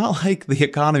what? It's not like the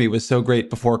economy was so great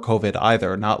before COVID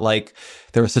either. Not like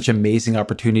there were such amazing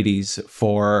opportunities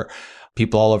for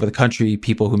people all over the country,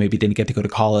 people who maybe didn't get to go to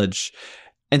college.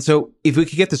 And so if we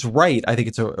could get this right, I think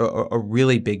it's a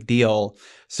really big deal.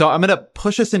 So I'm going to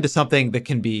push us into something that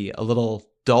can be a little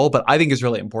dull, but I think is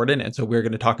really important. And so we're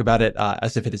going to talk about it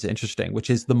as if it is interesting, which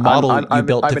is the model you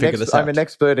built to figure this out. I'm an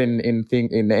expert in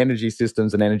energy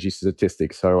systems and energy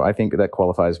statistics. So I think that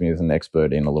qualifies me as an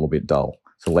expert in a little bit dull.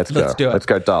 So let's go. Do it. Let's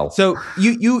go dull. So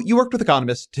you worked with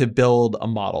economists to build a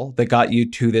model that got you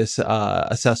to this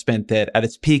assessment that at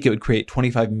its peak, it would create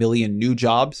 25 million new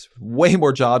jobs, way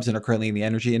more jobs than are currently in the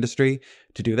energy industry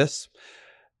to do this.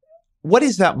 What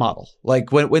is that model?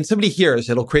 Like when somebody hears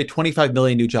it'll create 25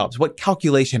 million new jobs, what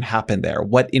calculation happened there?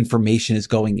 What information is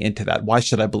going into that? Why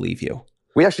should I believe you?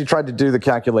 We actually tried to do the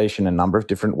calculation a number of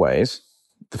different ways.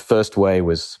 The first way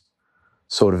was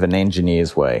sort of an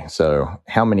engineer's way. So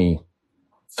how many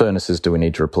furnaces do we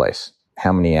need to replace?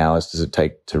 How many hours does it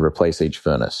take to replace each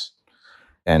furnace?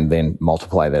 And then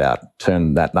multiply that out,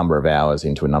 turn that number of hours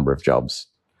into a number of jobs.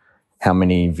 How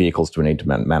many vehicles do we need to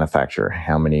manufacture?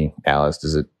 How many hours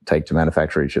does it take to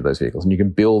manufacture each of those vehicles? And you can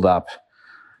build up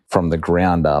from the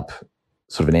ground up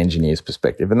sort of an engineer's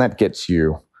perspective. And that gets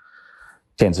you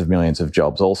tens of millions of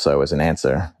jobs also as an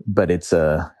answer. But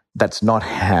that's not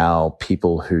how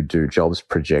people who do jobs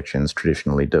projections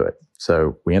traditionally do it.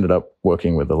 So we ended up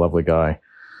working with a lovely guy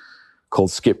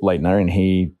called Skip Leitner, and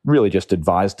he really just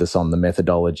advised us on the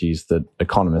methodologies that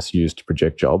economists use to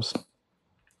project jobs.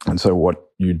 And so what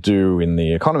you do in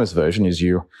the economist version is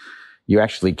you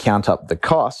actually count up the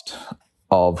cost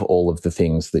of all of the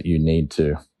things that you need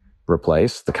to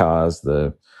replace, the cars,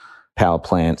 the power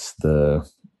plants, the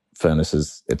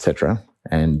furnaces, etc.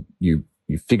 And you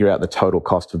figure out the total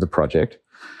cost of the project.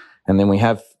 And then we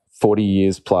have 40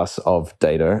 years plus of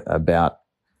data about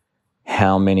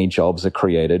how many jobs are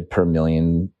created per $1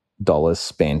 million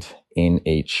spent in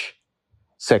each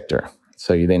sector.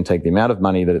 So you then take the amount of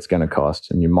money that it's going to cost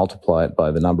and you multiply it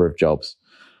by the number of jobs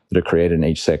that are created in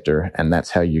each sector. And that's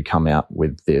how you come out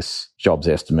with this jobs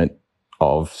estimate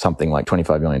of something like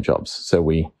 25 million jobs. So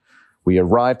we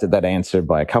arrived at that answer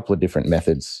by a couple of different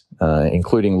methods,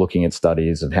 including looking at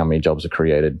studies of how many jobs are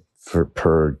created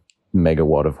per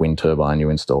megawatt of wind turbine you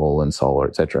install and solar,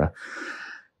 etc.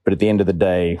 But at the end of the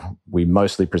day, we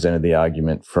mostly presented the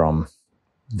argument from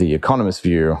the economist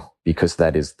view because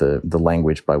that is the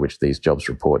language by which these jobs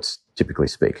reports typically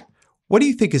speak. What do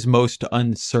you think is most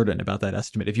uncertain about that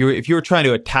estimate? If you were trying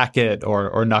to attack it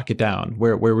or knock it down,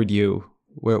 where would you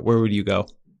go?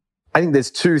 I think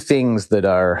there's two things that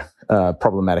are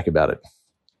problematic about it.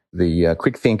 The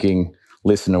quick thinking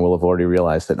listener will have already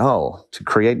realized that, to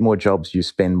create more jobs, you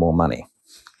spend more money.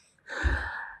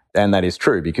 And that is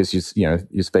true because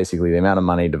it's basically the amount of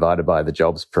money divided by the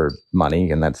jobs per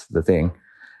money, and that's the thing.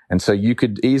 And so you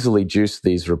could easily juice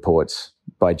these reports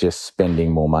by just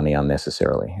spending more money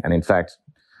unnecessarily. And in fact,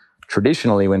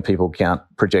 traditionally, when people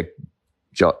project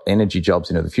energy jobs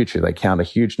into the future, they count a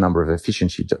huge number of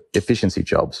efficiency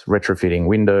jobs, retrofitting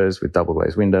windows with double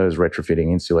glazed windows,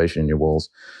 retrofitting insulation in your walls,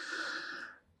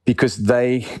 because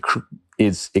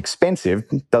is expensive,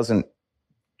 doesn't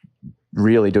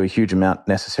really do a huge amount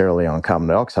necessarily on carbon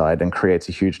dioxide, and creates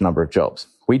a huge number of jobs.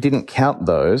 We didn't count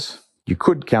those. You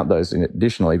could count those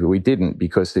additionally, but we didn't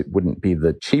because it wouldn't be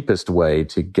the cheapest way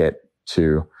to get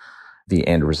to the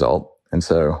end result. And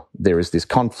so there is this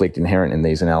conflict inherent in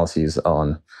these analyses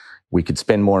on we could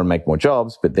spend more and make more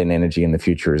jobs, but then energy in the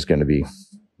future is going to be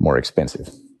more expensive.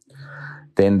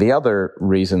 Then the other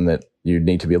reason that you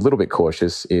need to be a little bit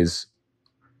cautious is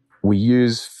we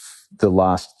use the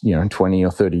last 20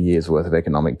 or 30 years worth of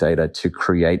economic data to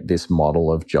create this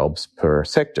model of jobs per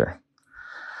sector.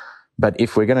 But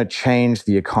if we're going to change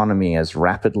the economy as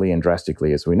rapidly and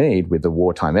drastically as we need with the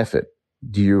wartime effort,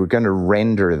 you're going to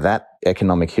render that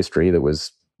economic history that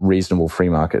was reasonable free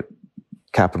market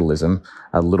capitalism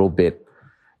a little bit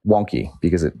wonky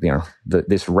because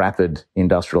this rapid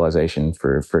industrialization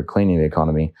for cleaning the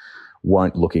economy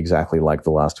won't look exactly like the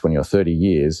last 20 or 30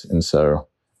 years. And so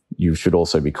you should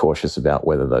also be cautious about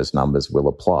whether those numbers will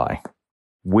apply.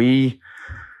 We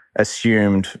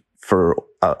assumed for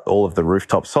all of the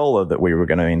rooftop solar that we were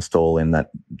going to install in that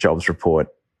jobs report,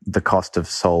 the cost of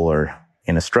solar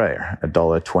in Australia,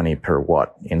 $1.20 per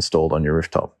watt installed on your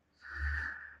rooftop.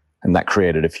 And that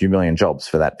created a few million jobs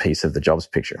for that piece of the jobs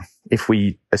picture. If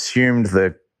we assumed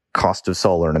the cost of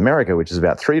solar in America, which is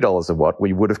about $3 a watt,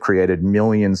 we would have created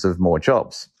millions of more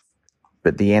jobs.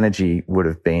 But the energy would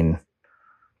have been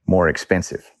more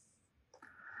expensive.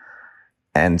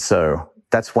 And so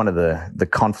that's one of the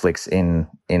conflicts in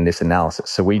this analysis.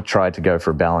 So we tried to go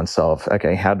for a balance of,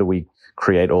 okay, how do we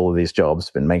create all of these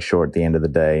jobs, but make sure at the end of the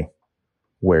day,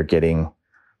 we're getting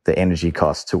the energy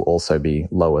costs to also be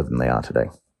lower than they are today.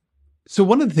 So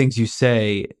one of the things you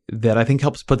say that I think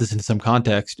helps put this into some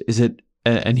context is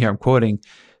and here I'm quoting,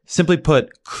 simply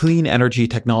put, clean energy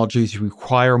technologies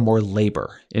require more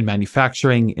labor in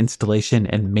manufacturing, installation,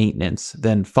 and maintenance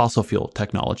than fossil fuel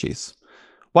technologies.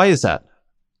 Why is that?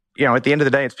 At the end of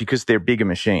the day, it's because they're bigger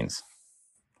machines.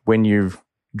 When you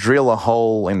drill a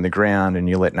hole in the ground and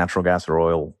you let natural gas or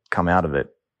oil come out of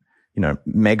it,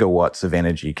 megawatts of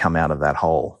energy come out of that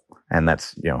hole. And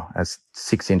that's, a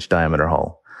 6-inch diameter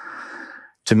hole.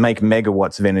 To make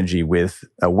megawatts of energy with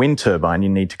a wind turbine, you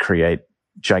need to create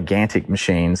gigantic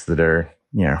machines that are,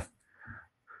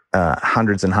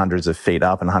 hundreds and hundreds of feet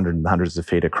up and hundreds of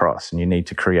feet across. And you need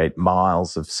to create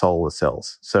miles of solar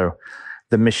cells. So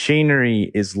the machinery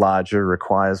is larger,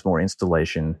 requires more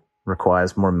installation,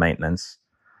 requires more maintenance.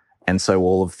 And so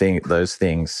all of those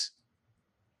things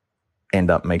end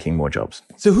up making more jobs.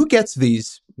 So who gets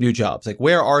these new jobs? Like,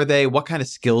 where are they? What kind of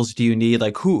skills do you need?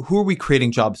 Like, who are we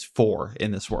creating jobs for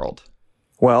in this world?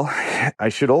 Well, I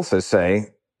should also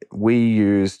say we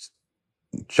used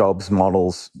jobs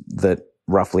models that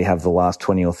roughly have the last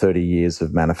 20 or 30 years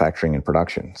of manufacturing and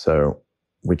production. So,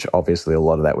 which obviously a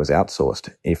lot of that was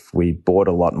outsourced. If we bought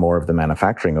a lot more of the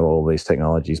manufacturing of all these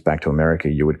technologies back to America,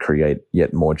 you would create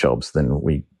yet more jobs than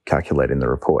we calculate in the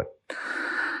report.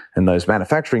 And those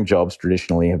manufacturing jobs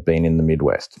traditionally have been in the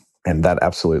Midwest. And that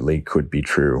absolutely could be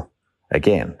true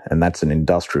again. And that's an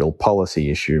industrial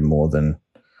policy issue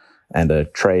and a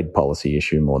trade policy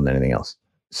issue more than anything else.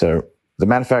 So the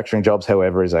manufacturing jobs,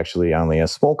 however, is actually only a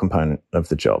small component of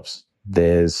the jobs.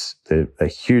 There's a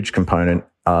huge component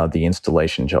are the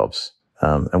installation jobs.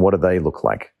 And what do they look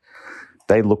like?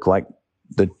 They look like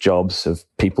the jobs of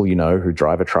people who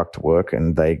drive a truck to work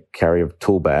and they carry a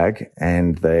tool bag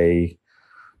and they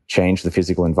change the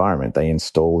physical environment. They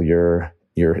install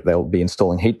they'll be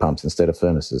installing heat pumps instead of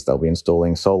furnaces. They'll be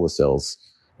installing solar cells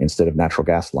instead of natural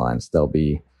gas lines. They'll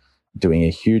be doing a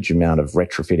huge amount of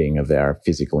retrofitting of our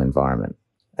physical environment.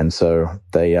 And so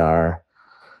they are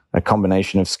a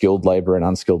combination of skilled labor and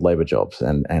unskilled labor jobs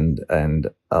and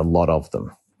a lot of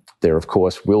them. There, of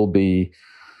course, will be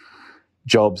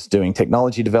jobs doing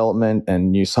technology development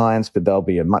and new science, but they'll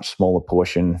be a much smaller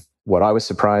portion. What I was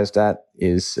surprised at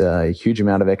is a huge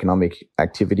amount of economic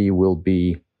activity will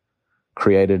be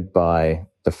created by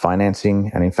the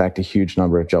financing. And in fact, a huge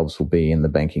number of jobs will be in the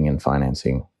banking and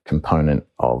financing component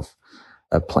of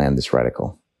a plan this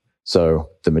radical. So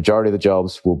the majority of the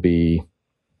jobs will be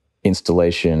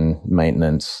installation,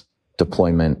 maintenance,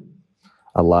 deployment.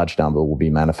 A large number will be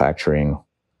manufacturing,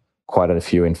 quite a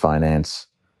few in finance,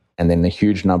 and then a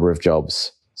huge number of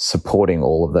jobs supporting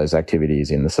all of those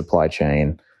activities in the supply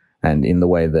chain and in the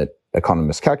way that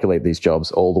economists calculate these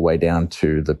jobs, all the way down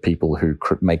to the people who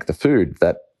make the food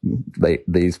that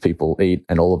these people eat,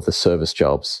 and all of the service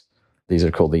jobs. These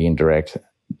are called the indirect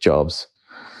jobs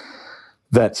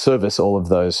that service all of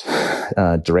those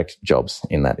direct jobs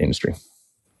in that industry.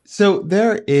 So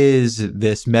there is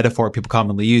this metaphor people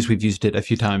commonly use. We've used it a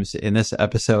few times in this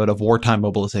episode of wartime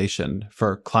mobilization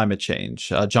for climate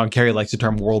change. John Kerry likes the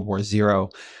term World War Zero.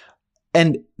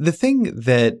 And the thing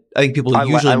that I think people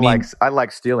usually mean... I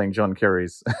like stealing John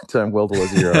Kerry's term World War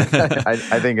Zero. I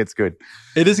think it's good.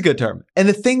 It is a good term. And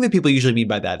the thing that people usually mean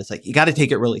by that is like, you got to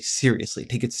take it really seriously.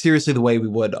 Take it seriously the way we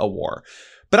would a war.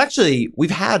 But actually,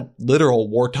 we've had literal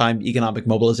wartime economic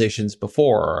mobilizations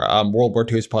before. World War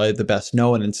II is probably the best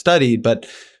known and studied, but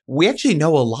we actually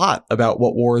know a lot about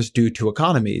what wars do to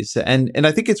economies. And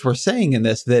I think it's worth saying in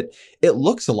this that it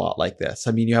looks a lot like this.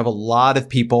 I mean, you have a lot of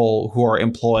people who are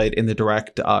employed in the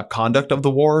direct conduct of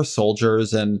the war,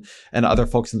 soldiers and other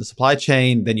folks in the supply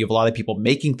chain. Then you have a lot of people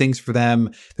making things for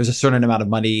them. There's a certain amount of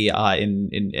money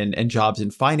in jobs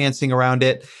and financing around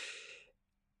it.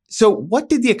 So what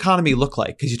did the economy look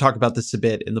like? Because you talk about this a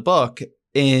bit in the book,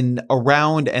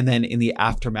 around and then in the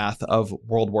aftermath of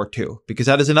World War II, because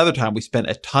that is another time we spent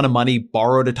a ton of money,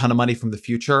 borrowed a ton of money from the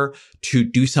future to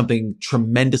do something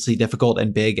tremendously difficult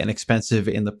and big and expensive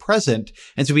in the present.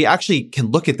 And so we actually can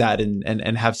look at that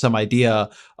and have some idea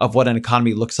of what an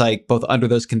economy looks like, both under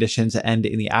those conditions and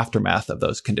in the aftermath of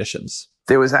those conditions.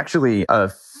 There was actually a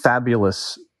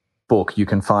fabulous book, you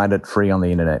can find it free on the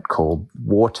internet, called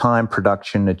Wartime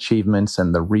Production Achievements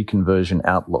and the Reconversion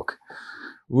Outlook.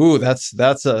 Ooh, that's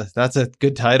a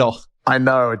good title. I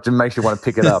know, it makes you want to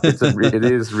pick it up. It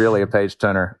is really a page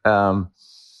turner.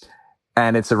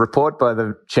 And it's a report by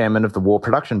the chairman of the War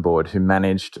Production Board, who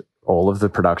managed all of the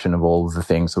production of all of the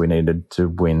things that we needed to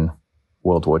win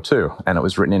World War II. And it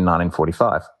was written in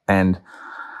 1945. And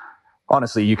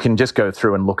honestly, you can just go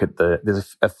through and look at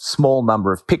there's a small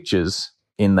number of pictures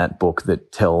in that book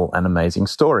that tell an amazing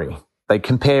story. They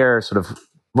compare sort of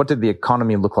what did the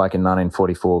economy look like in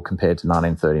 1944 compared to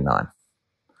 1939.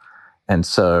 And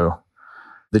so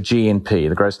the GNP,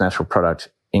 the gross national product,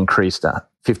 increased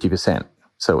 50%.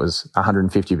 So it was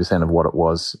 150% of what it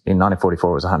was in 1944.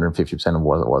 It was 150% of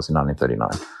what it was in 1939.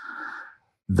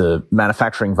 The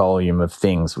manufacturing volume of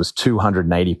things was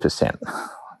 280%.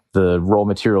 The raw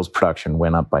materials production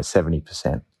went up by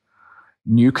 70%.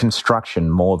 New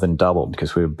construction more than doubled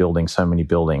because we were building so many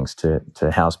buildings to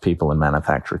house people and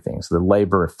manufacture things. The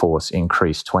labor force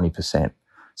increased 20%.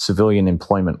 Civilian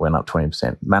employment went up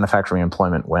 20%. Manufacturing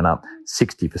employment went up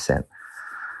 60%.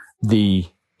 The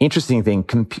interesting thing,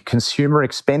 consumer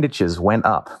expenditures went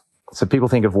up. So people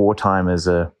think of wartime as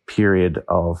a period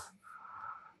of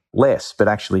less, but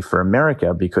actually for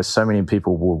America, because so many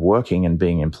people were working and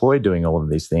being employed doing all of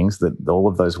these things, that all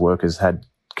of those workers had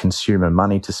consumer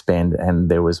money to spend, and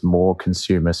there was more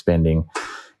consumer spending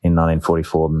in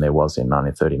 1944 than there was in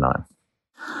 1939.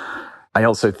 I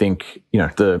also think,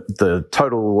 the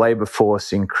total labor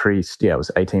force increased. Yeah, it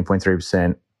was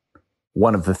 18.3%.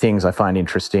 One of the things I find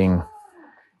interesting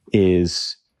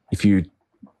is if you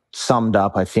summed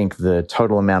up, I think the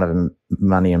total amount of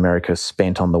money America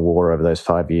spent on the war over those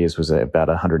 5 years was about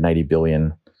 $180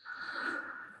 billion.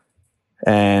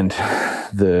 And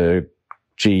the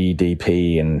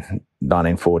GDP in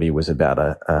 1940 was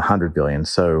about $100 billion.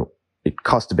 So it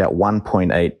cost about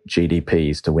 1.8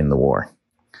 GDPs to win the war.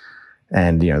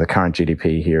 And, the current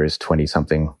GDP here is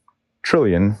 20-something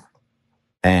trillion.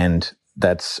 And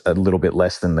that's a little bit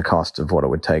less than the cost of what it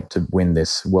would take to win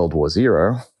this World War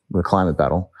Zero, the climate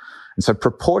battle. And so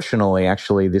proportionally,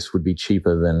 actually, this would be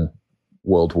cheaper than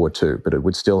World War II, but it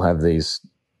would still have these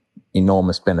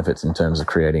enormous benefits in terms of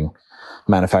creating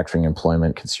manufacturing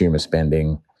employment, consumer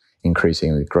spending,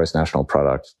 increasing the gross national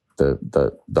product,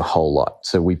 the whole lot.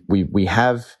 So we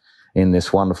have in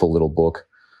this wonderful little book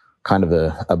kind of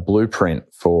a blueprint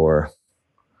for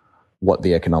what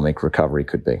the economic recovery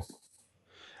could be.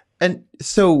 And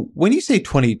so when you say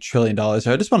 $20 trillion, I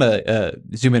just want to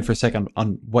zoom in for a second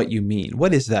on what you mean.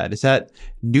 What is that? Is that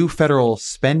new federal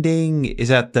spending? Is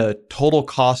that the total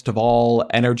cost of all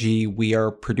energy we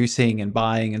are producing and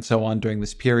buying and so on during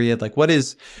this period? Like what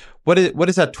is What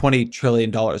is that $20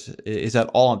 trillion? Is that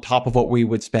all on top of what we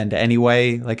would spend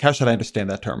anyway? Like, how should I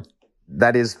understand that term?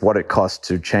 That is what it costs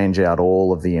to change out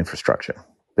all of the infrastructure.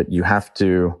 But you have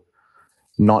to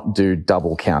not do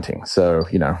double counting. So,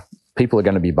 people are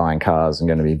going to be buying cars and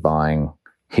going to be buying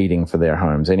heating for their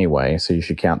homes anyway. So you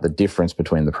should count the difference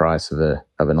between the price of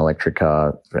an electric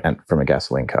car and from a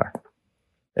gasoline car,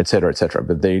 et cetera, et cetera.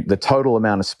 But the total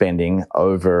amount of spending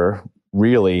over,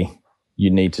 really, you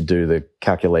need to do the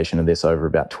calculation of this over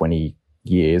about 20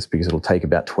 years, because it'll take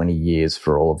about 20 years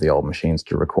for all of the old machines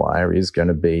to require, is going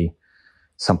to be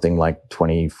something like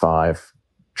 $25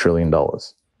 trillion.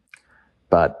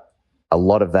 But a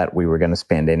lot of that we were going to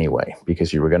spend anyway,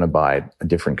 because you were going to buy a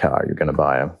different car. You're going to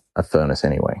buy a furnace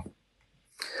anyway.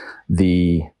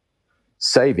 The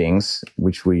savings,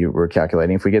 which we were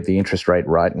calculating, if we get the interest rate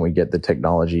right and we get the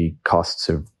technology costs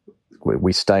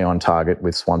we stay on target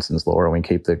with Swanson's law and we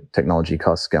keep the technology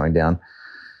costs going down,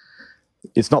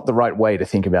 it's not the right way to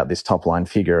think about this top line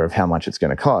figure of how much it's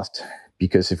going to cost.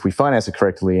 Because if we finance it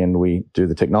correctly and we do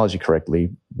the technology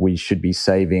correctly, we should be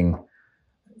saving,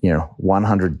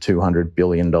 $100, $200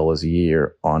 billion a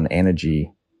year on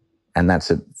energy. And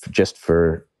that's just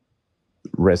for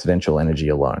residential energy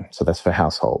alone. So that's for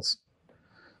households.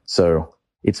 So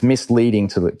it's misleading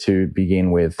to begin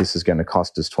with, this is going to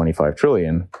cost us $25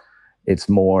 trillion. It's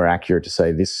more accurate to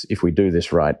say this, if we do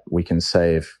this right, we can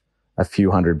save a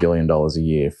few $100 billion a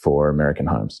year for American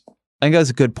homes. I think that's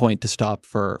a good point to stop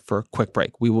for a quick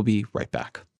break. We will be right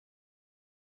back.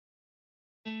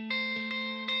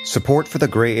 Support for the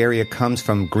gray area comes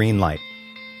from Greenlight.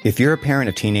 If you're a parent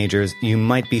of teenagers, you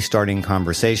might be starting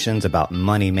conversations about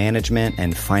money management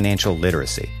and financial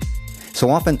literacy. So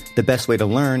often, the best way to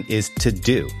learn is to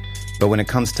do. But when it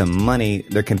comes to money,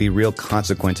 there can be real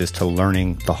consequences to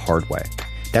learning the hard way.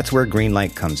 That's where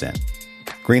Greenlight comes in.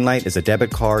 Greenlight is a debit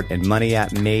card and money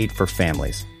app made for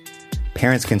families.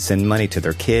 Parents can send money to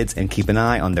their kids and keep an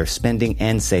eye on their spending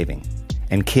and saving.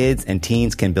 And kids and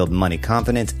teens can build money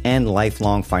confidence and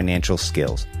lifelong financial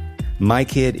skills. My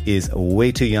kid is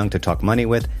way too young to talk money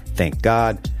with, thank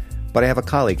God. But I have a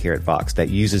colleague here at Vox that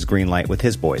uses Greenlight with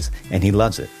his boys, and he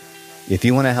loves it. If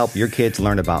you want to help your kids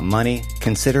learn about money,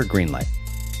 consider Greenlight.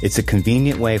 It's a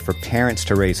convenient way for parents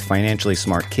to raise financially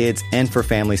smart kids and for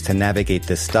families to navigate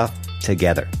this stuff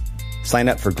together. Sign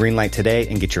up for Greenlight today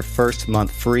and get your first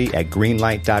month free at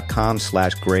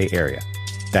greenlight.com/gray area.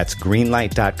 That's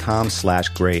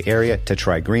greenlight.com/gray area to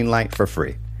try Greenlight for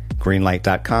free.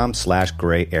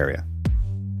 Greenlight.com/gray area.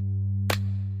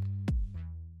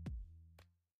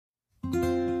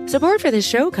 Support for this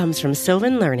show comes from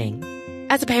Sylvan Learning.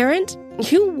 As a parent,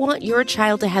 you want your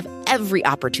child to have every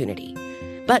opportunity,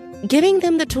 but giving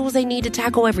them the tools they need to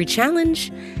tackle every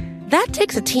challenge, that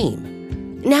takes a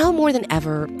team. Now more than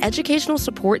ever, educational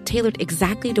support tailored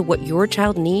exactly to what your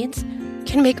child needs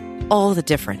can make all the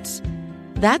difference.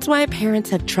 That's why parents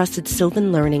have trusted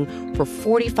Sylvan Learning for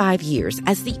 45 years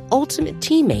as the ultimate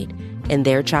teammate in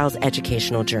their child's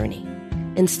educational journey,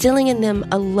 instilling in them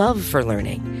a love for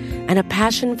learning and a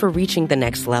passion for reaching the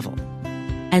next level.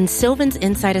 And Sylvan's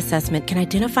Insight Assessment can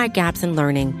identify gaps in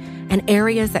learning and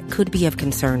areas that could be of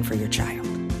concern for your child.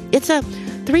 It's a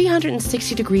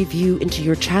 360-degree view into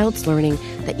your child's learning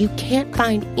that you can't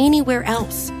find anywhere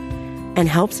else, and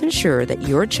helps ensure that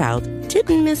your child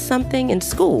didn't miss something in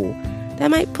school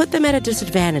that might put them at a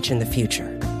disadvantage in the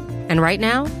future. And right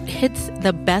now, it's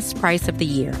the best price of the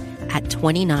year at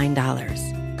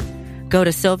 $29. Go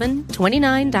to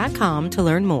sylvan29.com to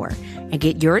learn more and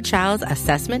get your child's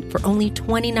assessment for only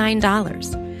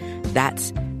 $29.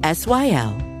 That's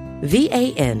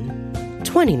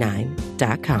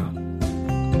SYLVAN29.com.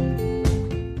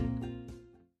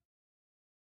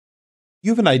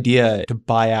 You have an idea to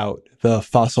buy out the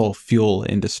fossil fuel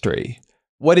industry.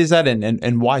 What is that,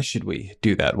 and why should we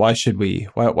do that? Why should they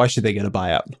get a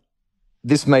buyout?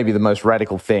 This may be the most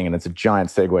radical thing, and it's a giant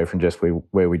segue from just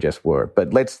where we just were.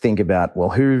 But let's think about, well,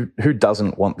 who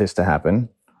doesn't want this to happen?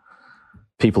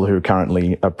 People who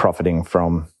currently are profiting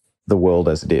from the world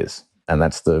as it is, and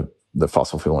that's the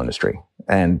fossil fuel industry.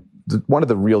 And one of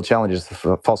the real challenges of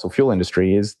the fossil fuel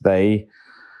industry is they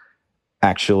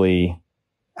actually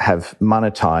have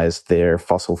monetized their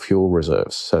fossil fuel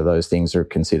reserves. So those things are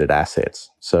considered assets.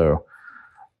 So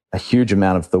a huge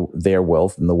amount of their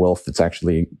wealth, and the wealth that's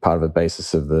actually part of the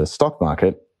basis of the stock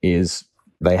market, is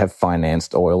they have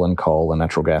financed oil and coal and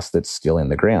natural gas that's still in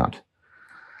the ground.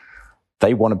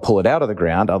 They want to pull it out of the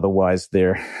ground, otherwise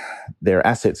their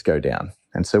assets go down.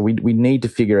 And so we need to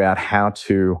figure out how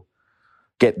to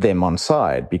get them on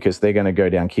side, because they're going to go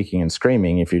down kicking and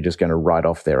screaming if you're just going to write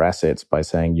off their assets by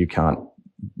saying you can't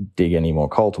dig any more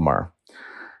coal tomorrow.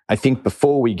 I think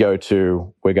before we go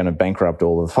to we're going to bankrupt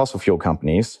all of the fossil fuel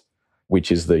companies, which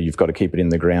is you've got to keep it in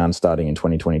the ground starting in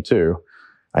 2022,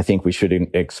 I think we should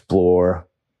explore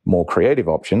more creative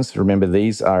options. Remember,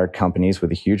 these are companies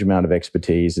with a huge amount of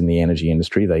expertise in the energy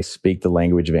industry. They speak the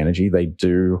language of energy. They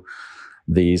do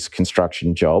these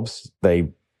construction jobs.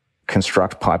 They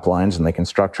construct pipelines and they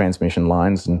construct transmission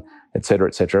lines and et cetera,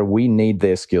 et cetera. We need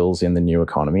their skills in the new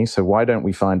economy. So why don't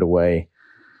we find a way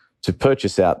to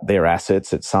purchase out their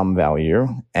assets at some value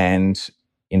and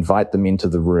invite them into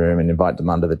the room and invite them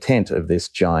under the tent of this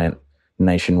giant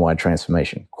nationwide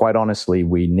transformation? Quite honestly,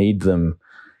 we need them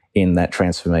in that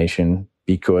transformation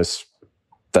because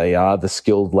they are the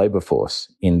skilled labor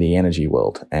force in the energy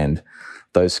world. And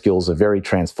those skills are very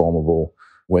transformable,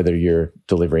 whether you're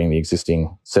delivering the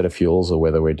existing set of fuels or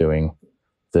whether we're doing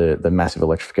the massive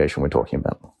electrification we're talking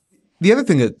about. The other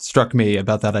thing that struck me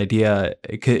about that idea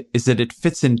is that it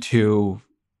fits into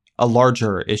a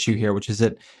larger issue here, which is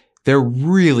that there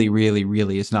really, really,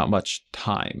 really is not much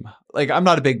time. Like, I'm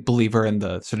not a big believer in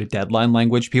the sort of deadline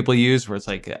language people use, where it's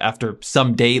like after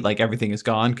some date, like everything is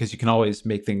gone, because you can always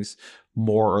make things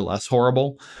more or less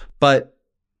horrible. But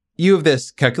you have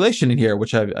this calculation in here,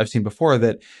 which I've seen before,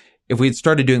 that if we had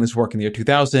started doing this work in the year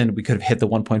 2000, we could have hit the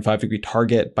 1.5 degree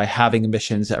target by having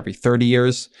emissions every 30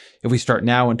 years. If we start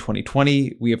now in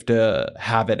 2020, we have to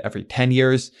have it every 10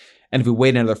 years. And if we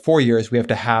wait another 4 years, we have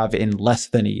to have in less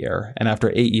than a year. And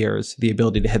after 8 years, the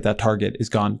ability to hit that target is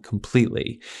gone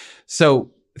completely.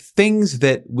 So things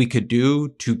that we could do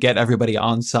to get everybody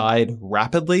on side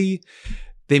rapidly,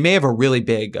 they may have a really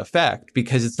big effect,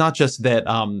 because it's not just that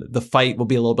the fight will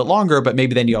be a little bit longer, but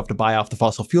maybe then you have to buy off the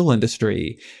fossil fuel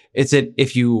industry. It's that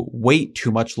if you wait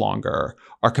too much longer,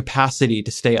 our capacity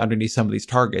to stay underneath some of these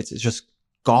targets is just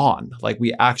gone. Like,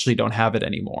 we actually don't have it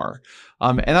anymore.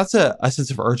 And that's a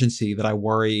sense of urgency that I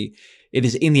worry. It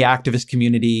is in the activist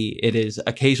community. It is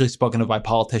occasionally spoken of by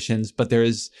politicians, but there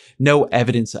is no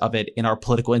evidence of it in our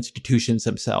political institutions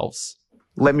themselves.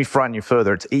 Let me frighten you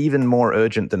further. It's even more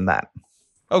urgent than that.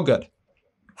 Oh, good.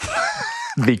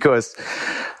 Because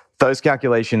those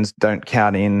calculations don't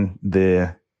count in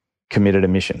the committed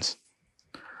emissions.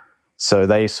 So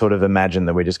they sort of imagine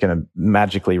that we're just going to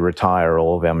magically retire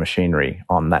all of our machinery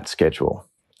on that schedule,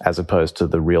 as opposed to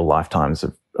the real lifetimes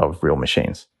of real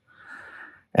machines.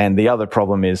 And the other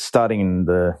problem is, starting in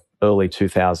the early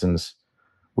 2000s,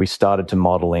 we started to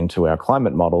model into our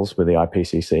climate models with the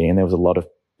IPCC, and there was a lot of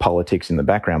politics in the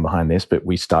background behind this, but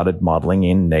we started modeling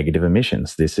in negative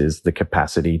emissions. This is the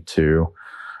capacity to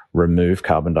remove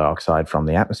carbon dioxide from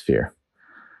the atmosphere.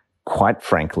 Quite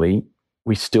frankly,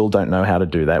 we still don't know how to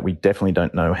do that. We definitely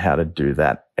don't know how to do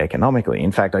that economically.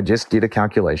 In fact, I just did a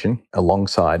calculation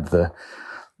alongside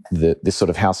this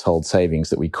sort of household savings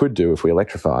that we could do if we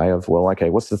electrify of, well, okay,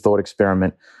 what's the thought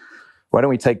experiment? Why don't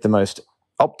we take the most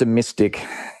optimistic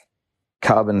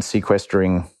carbon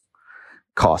sequestering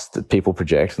cost that people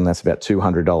project, and that's about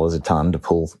 $200 a ton to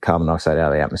pull carbon dioxide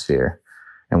out of the atmosphere,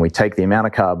 and we take the amount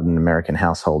of carbon an American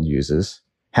household uses,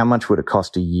 how much would it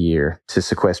cost a year to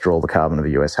sequester all the carbon of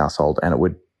a US household? And it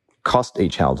would cost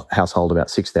each household about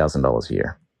 $6,000 a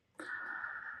year.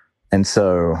 And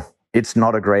so it's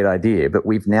not a great idea, but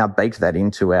we've now baked that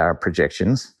into our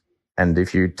projections. And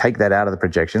if you take that out of the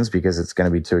projections because it's going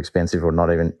to be too expensive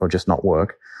or just not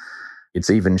work, it's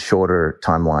even shorter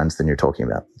timelines than you're talking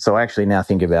about. So I actually now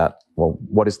think about, well,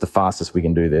 what is the fastest we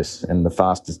can do this? And the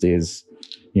fastest is,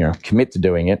 commit to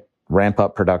doing it, ramp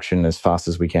up production as fast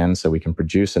as we can so we can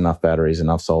produce enough batteries,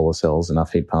 enough solar cells,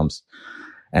 enough heat pumps,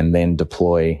 and then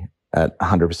deploy at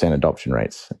 100% adoption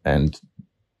rates. And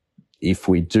if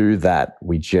we do that,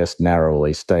 we just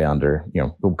narrowly stay under,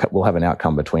 we'll have an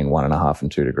outcome between 1.5 and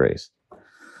 2 degrees.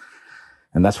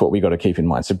 And that's what we got to keep in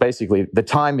mind. So basically, the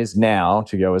time is now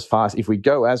to go as fast. If we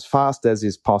go as fast as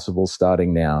is possible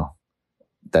starting now,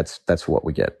 that's what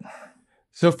we get.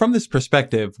 So from this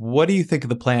perspective, what do you think of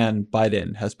the plan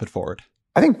Biden has put forward?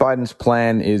 I think Biden's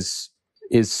plan is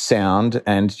sound.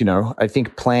 And, I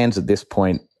think plans at this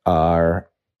point are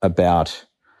about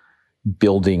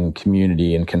building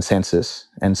community and consensus.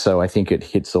 And so I think it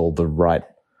hits all the right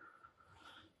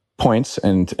points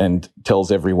and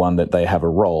tells everyone that they have a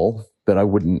role. But I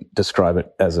wouldn't describe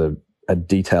it as a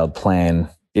detailed plan.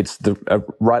 It's the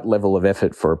right level of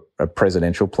effort for a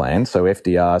presidential plan. So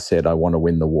FDR said, I want to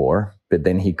win the war. But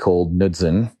then he called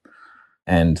Knudsen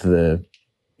and the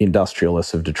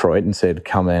industrialists of Detroit and said,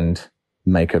 come and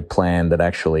make a plan that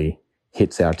actually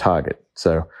hits our target.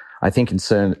 So I think in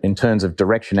terms of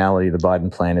directionality, the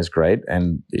Biden plan is great.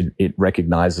 And it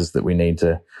recognizes that we need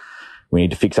to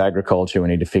fix agriculture. We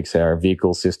need to fix our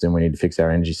vehicle system. We need to fix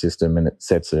our energy system. And it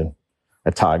sets a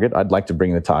a target. I'd like to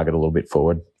bring the target a little bit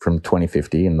forward from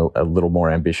 2050 and a little more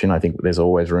ambition. I think there's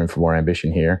always room for more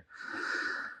ambition here.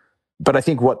 But I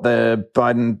think what the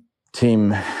Biden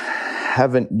team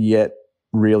haven't yet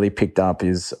really picked up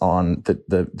is on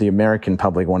the American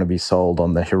public want to be sold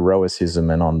on the heroicism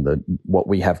and on what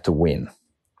we have to win.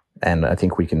 And I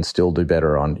think we can still do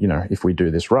better on, if we do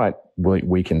this right,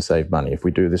 we can save money. If we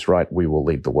do this right, we will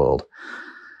lead the world.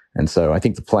 And so I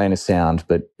think the plan is sound,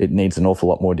 but it needs an awful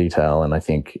lot more detail. And I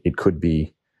think it could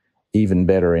be even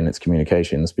better in its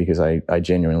communications, because I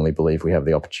genuinely believe we have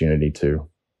the opportunity to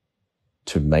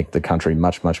make the country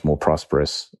much, much more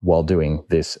prosperous while doing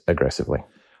this aggressively.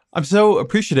 I'm so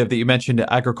appreciative that you mentioned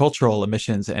agricultural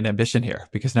emissions and ambition here,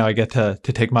 because now I get to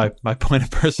take my point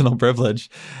of personal privilege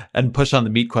and push on the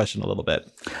meat question a little bit.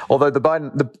 Although the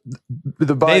Biden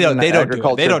they don't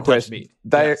agriculture they don't touch meat.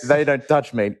 They don't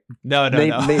touch meat. No.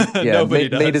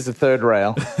 Meat is a third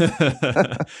rail.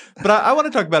 But I want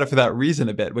to talk about it for that reason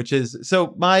a bit, which is,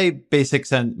 so my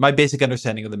basic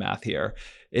understanding of the math here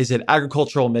is that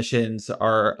agricultural emissions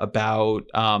are about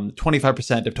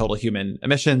 25% of total human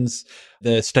emissions.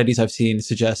 The studies I've seen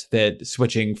suggest that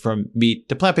switching from meat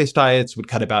to plant-based diets would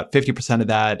cut about 50% of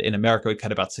that. In America, it would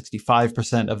cut about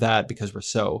 65% of that because we're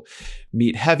so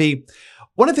meat heavy.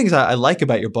 One of the things I like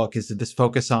about your book is this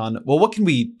focus on, well, what can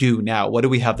we do now? What do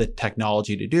we have the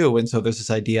technology to do? And so there's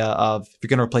this idea of, if you're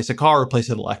going to replace a car, replace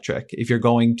it electric. If you're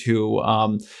going to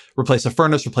replace a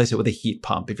furnace, replace it with a heat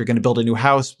pump. If you're going to build a new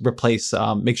house,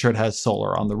 make sure it has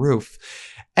solar on the roof.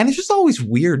 And it's just always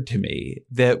weird to me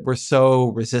that we're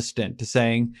so resistant to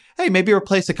saying, hey, maybe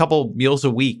replace a couple meals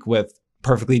a week with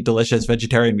perfectly delicious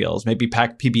vegetarian meals. Maybe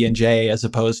pack PB&J as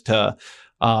opposed to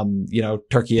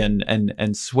turkey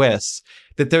and Swiss.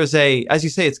 That there's as you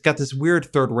say, it's got this weird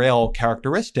third rail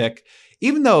characteristic,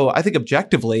 even though I think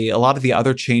objectively, a lot of the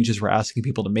other changes we're asking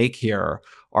people to make here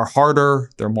are harder,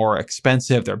 they're more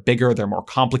expensive, they're bigger, they're more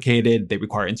complicated, they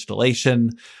require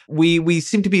installation. We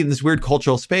seem to be in this weird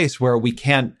cultural space where we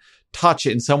can't touch,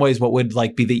 in some ways, what would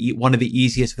be one of the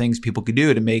easiest things people could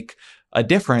do to make a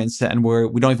difference, and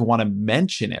we don't even want to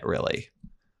mention it, really.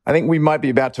 I think we might be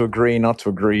about to agree not to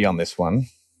agree on this one.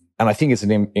 And I think it's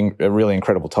a really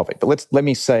incredible topic. But let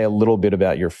me say a little bit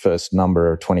about your first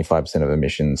number, 25% of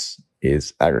emissions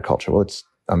is agriculture. Well,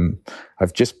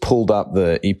 I've just pulled up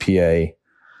the EPA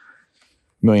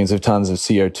millions of tons of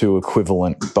CO2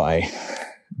 equivalent by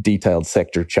detailed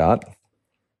sector chart.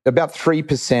 About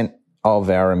 3% of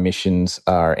our emissions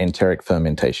are enteric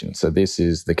fermentation. So this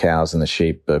is the cows and the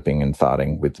sheep burping and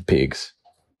farting with the pigs.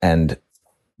 And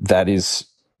that is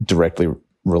directly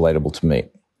relatable to meat.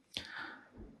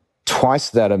 Twice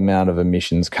that amount of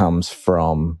emissions comes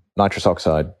from nitrous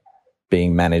oxide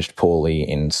being managed poorly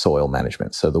in soil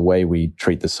management. So the way we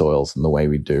treat the soils and the way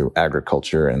we do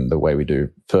agriculture and the way we do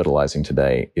fertilizing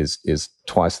today is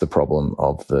twice the problem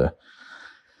of the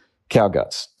cow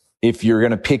guts. If you're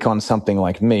going to pick on something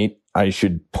like meat, I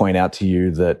should point out to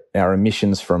you that our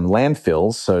emissions from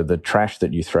landfills, so the trash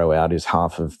that you throw out, is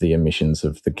half of the emissions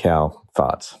of the cow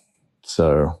farts.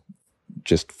 So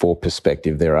just for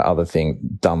perspective, there are other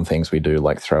dumb things we do,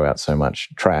 like throw out so much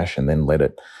trash and then let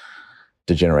it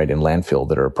degenerate in landfill,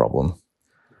 that are a problem.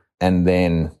 And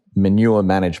then manure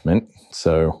management.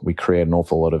 So we create an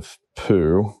awful lot of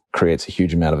poo, creates a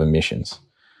huge amount of emissions.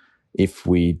 If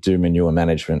we do manure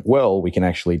management well, we can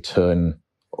actually turn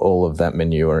all of that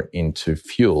manure into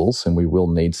fuels, and we will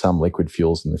need some liquid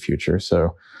fuels in the future.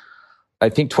 So I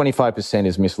think 25%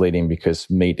 is misleading because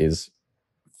meat is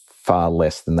far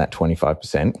less than that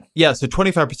 25%. Yeah, so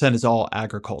 25% is all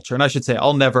agriculture. And I should say,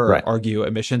 I'll never argue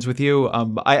emissions with you.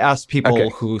 I asked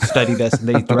people who study this, and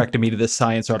they directed me to this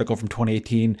Science article from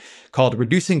 2018 called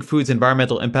Reducing Food's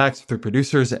Environmental Impacts Through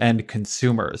Producers and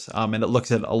Consumers. And it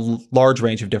looks at a large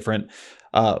range of different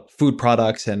food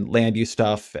products and land use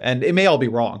stuff. And it may all be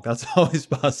wrong. That's always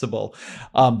possible.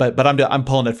 But I'm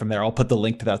pulling it from there. I'll put the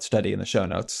link to that study in the show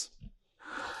notes.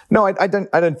 No, I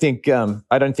don't think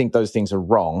those things are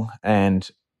wrong,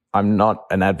 and I'm not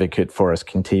an advocate for us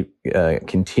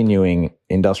continuing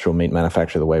industrial meat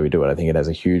manufacture the way we do it. I think it has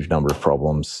a huge number of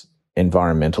problems,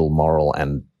 environmental, moral,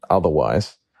 and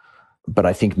otherwise. But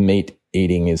I think meat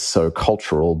eating is so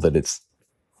cultural that it's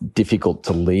difficult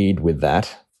to lead with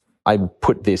that. I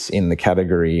put this in the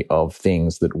category of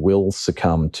things that will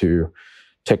succumb to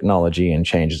technology and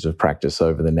changes of practice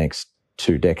over the next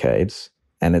 2 decades.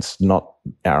 And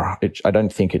I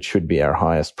don't think it should be our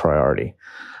highest priority.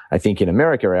 I think in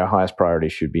America, our highest priority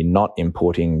should be not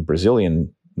importing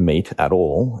Brazilian meat at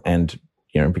all. And,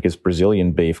 because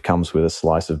Brazilian beef comes with a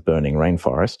slice of burning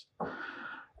rainforest.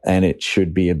 And it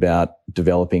should be about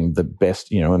developing the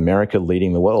best, America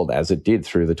leading the world as it did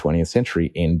through the 20th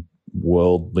century in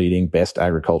world-leading best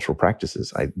agricultural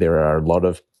practices. There are a lot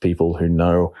of people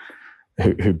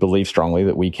who believe strongly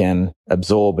that we can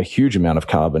absorb a huge amount of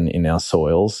carbon in our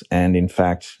soils, and in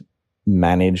fact,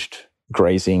 managed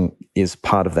grazing is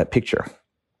part of that picture.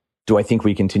 Do I think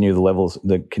we continue the levels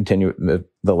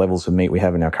of meat we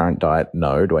have in our current diet?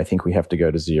 No. Do I think we have to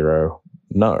go to zero?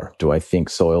 No. Do I think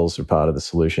soils are part of the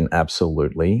solution?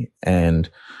 Absolutely. And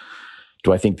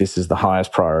do I think this is the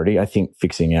highest priority? I think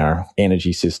fixing our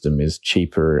energy system is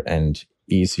cheaper and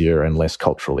easier and less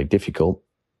culturally difficult.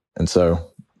 And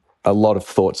so a lot of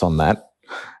thoughts on that.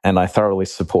 And I thoroughly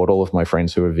support all of my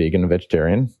friends who are vegan and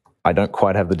vegetarian. I don't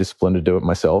quite have the discipline to do it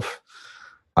myself.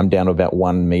 I'm down to about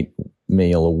one meat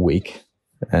meal a week,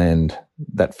 and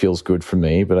that feels good for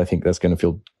me, but I think that's going to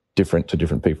feel different to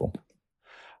different people.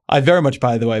 I very much,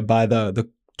 by the way, buy the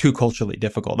too culturally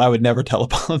difficult. I would never tell a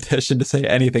politician to say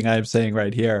anything I am saying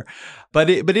right here. But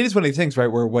it is one of these things, right,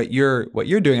 where what you're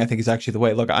doing, I think, is actually the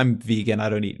way. Look, I'm vegan, I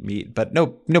don't eat meat, but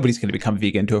nobody's going to become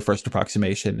vegan to a first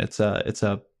approximation. It's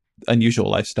a unusual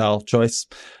lifestyle choice.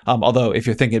 Although if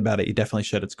you're thinking about it, you definitely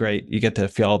should. It's great. You get to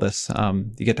feel all this,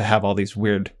 you get to have all these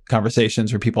weird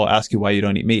conversations where people ask you why you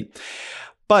don't eat meat.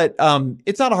 But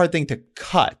it's not a hard thing to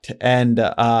cut. And,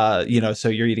 so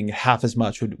you're eating half as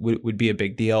much would be a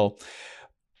big deal.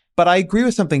 But I agree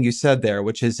with something you said there,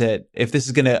 which is that if this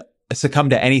is going to succumb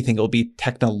to anything, it'll be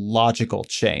technological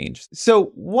change. So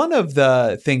one of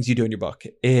the things you do in your book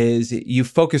is you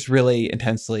focus really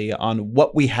intensely on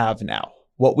what we have now,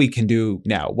 what we can do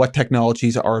now, what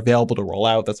technologies are available to roll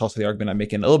out. That's also the argument I'm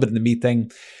making a little bit in the meat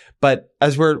thing. But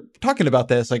as we're talking about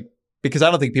this, because I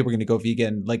don't think people are going to go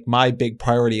vegan, my big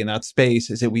priority in that space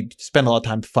is that we spend a lot of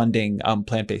time funding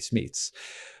plant-based meats.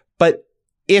 But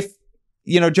if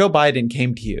Joe Biden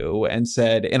came to you and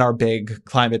said, in our big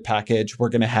climate package, we're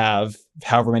going to have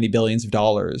however many billions of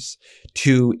dollars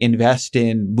to invest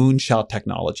in moonshot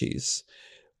technologies,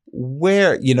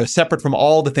 where, separate from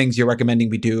all the things you're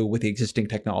recommending we do with the existing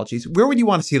technologies, where would you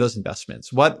want to see those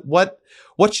investments? What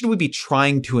should we be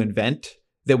trying to invent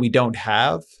that we don't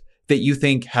have that you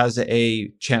think has a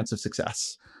chance of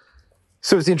success?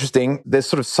 So it's interesting. There's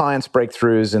sort of science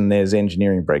breakthroughs and there's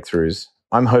engineering breakthroughs.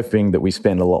 I'm hoping that we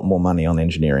spend a lot more money on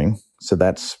engineering. So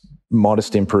that's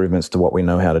modest improvements to what we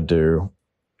know how to do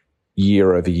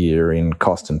year over year in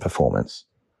cost and performance.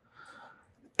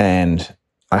 And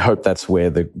I hope that's where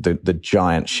the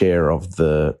giant share of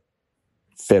the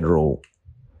federal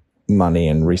money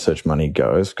and research money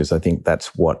goes, because I think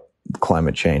that's what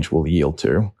climate change will yield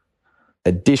to.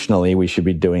 Additionally, we should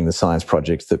be doing the science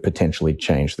projects that potentially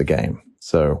change the game.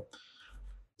 So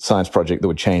science project that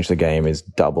would change the game is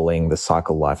doubling the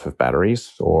cycle life of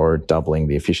batteries or doubling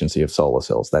the efficiency of solar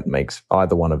cells. That makes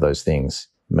either one of those things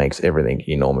makes everything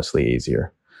enormously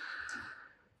easier.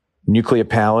 Nuclear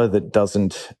power that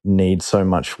doesn't need so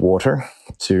much water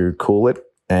to cool it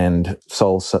and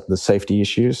solve the safety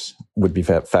issues would be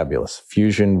fabulous.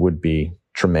 Fusion would be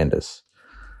tremendous.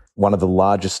 One of the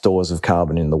largest stores of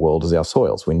carbon in the world is our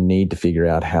soils. We need to figure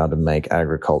out how to make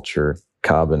agriculture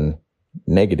carbon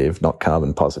negative, not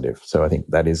carbon positive. So I think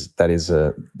there's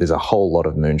a whole lot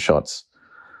of moonshots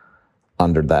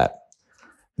under that.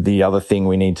 The other thing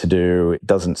we need to do, it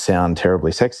doesn't sound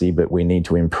terribly sexy, but we need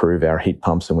to improve our heat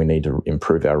pumps and we need to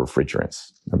improve our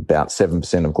refrigerants. About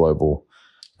 7% of global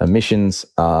emissions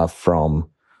are from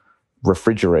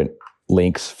refrigerant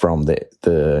leaks from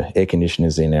the air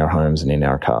conditioners in our homes and in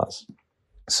our cars.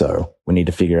 So we need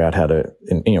to figure out how to,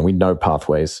 we know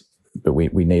pathways, but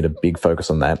we need a big focus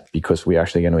on that because we're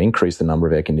actually going to increase the number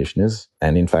of air conditioners.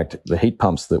 And in fact, the heat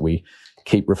pumps that we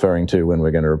keep referring to when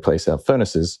we're going to replace our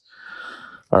furnaces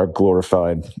are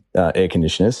glorified air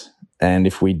conditioners. And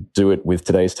if we do it with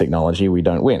today's technology, we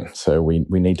don't win. So we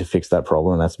need to fix that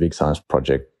problem. And that's a big science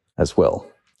project as well.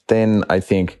 Then I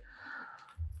think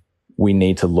we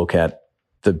need to look at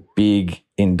the big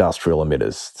industrial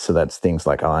emitters. So that's things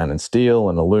like iron and steel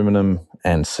and aluminum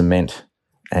and cement.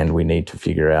 And we need to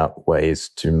figure out ways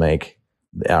to make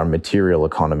our material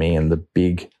economy and the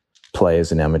big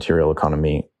players in our material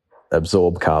economy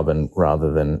absorb carbon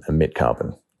rather than emit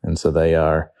carbon. And so they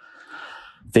are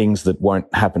things that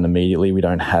won't happen immediately. We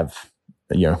don't have,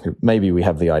 maybe we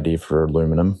have the idea for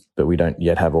aluminum, but we don't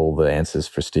yet have all the answers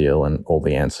for steel and all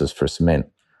the answers for cement.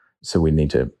 So we need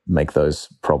to make those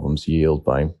problems yield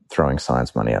by throwing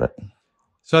science money at it.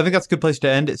 So I think that's a good place to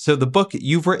end. So the book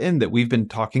you've written that we've been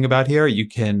talking about here, you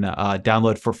can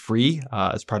download for free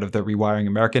as part of the Rewiring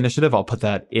America initiative. I'll put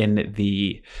that in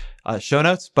the show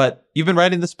notes. But you've been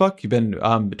writing this book. You've been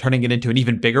turning it into an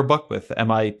even bigger book with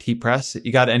MIT Press.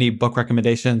 You got any book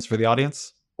recommendations for the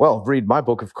audience? Well, read my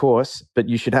book, of course, but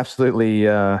you should absolutely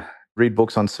read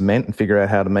books on cement and figure out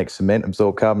how to make cement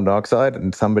absorb carbon dioxide,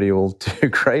 and somebody will do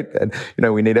great. And,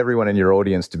 we need everyone in your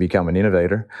audience to become an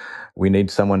innovator. We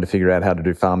need someone to figure out how to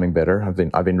do farming better.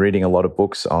 I've been reading a lot of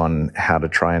books on how to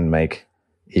try and make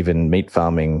even meat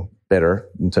farming better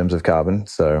in terms of carbon.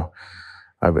 So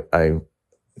I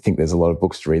think there's a lot of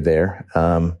books to read there.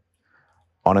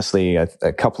 Honestly, a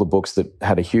couple of books that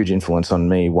had a huge influence on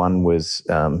me. One was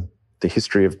The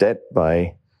History of Debt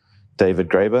by David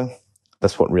Graeber.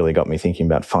 That's what really got me thinking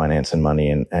about finance and money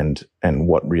and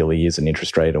what really is an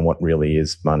interest rate and what really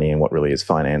is money and what really is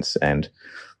finance. And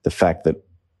the fact that,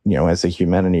 as a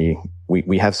humanity,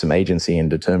 we have some agency in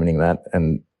determining that.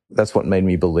 And that's what made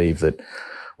me believe that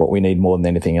what we need more than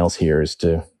anything else here is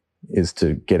to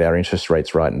get our interest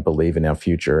rates right and believe in our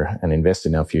future and invest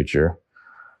in our future.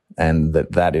 And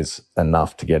that is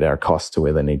enough to get our costs to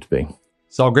where they need to be.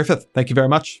 Saul Griffith, thank you very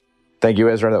much. Thank you,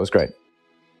 Ezra. That was great.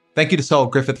 Thank you to Saul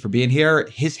Griffith for being here.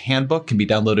 His handbook can be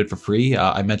downloaded for free.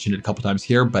 I mentioned it a couple times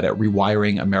here, but at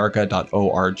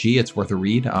rewiringamerica.org, it's worth a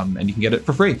read, and you can get it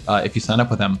for free if you sign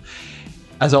up with him.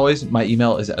 As always, my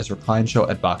email is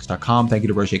EzraKleinShow@Vox.com. Thank you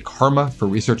to Roger Karma for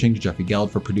researching, to Jeffrey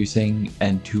Geld for producing,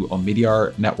 and to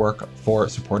Omidyar Network for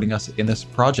supporting us in this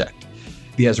project.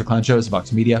 The Ezra Klein Show is a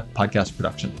Vox Media podcast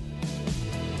production.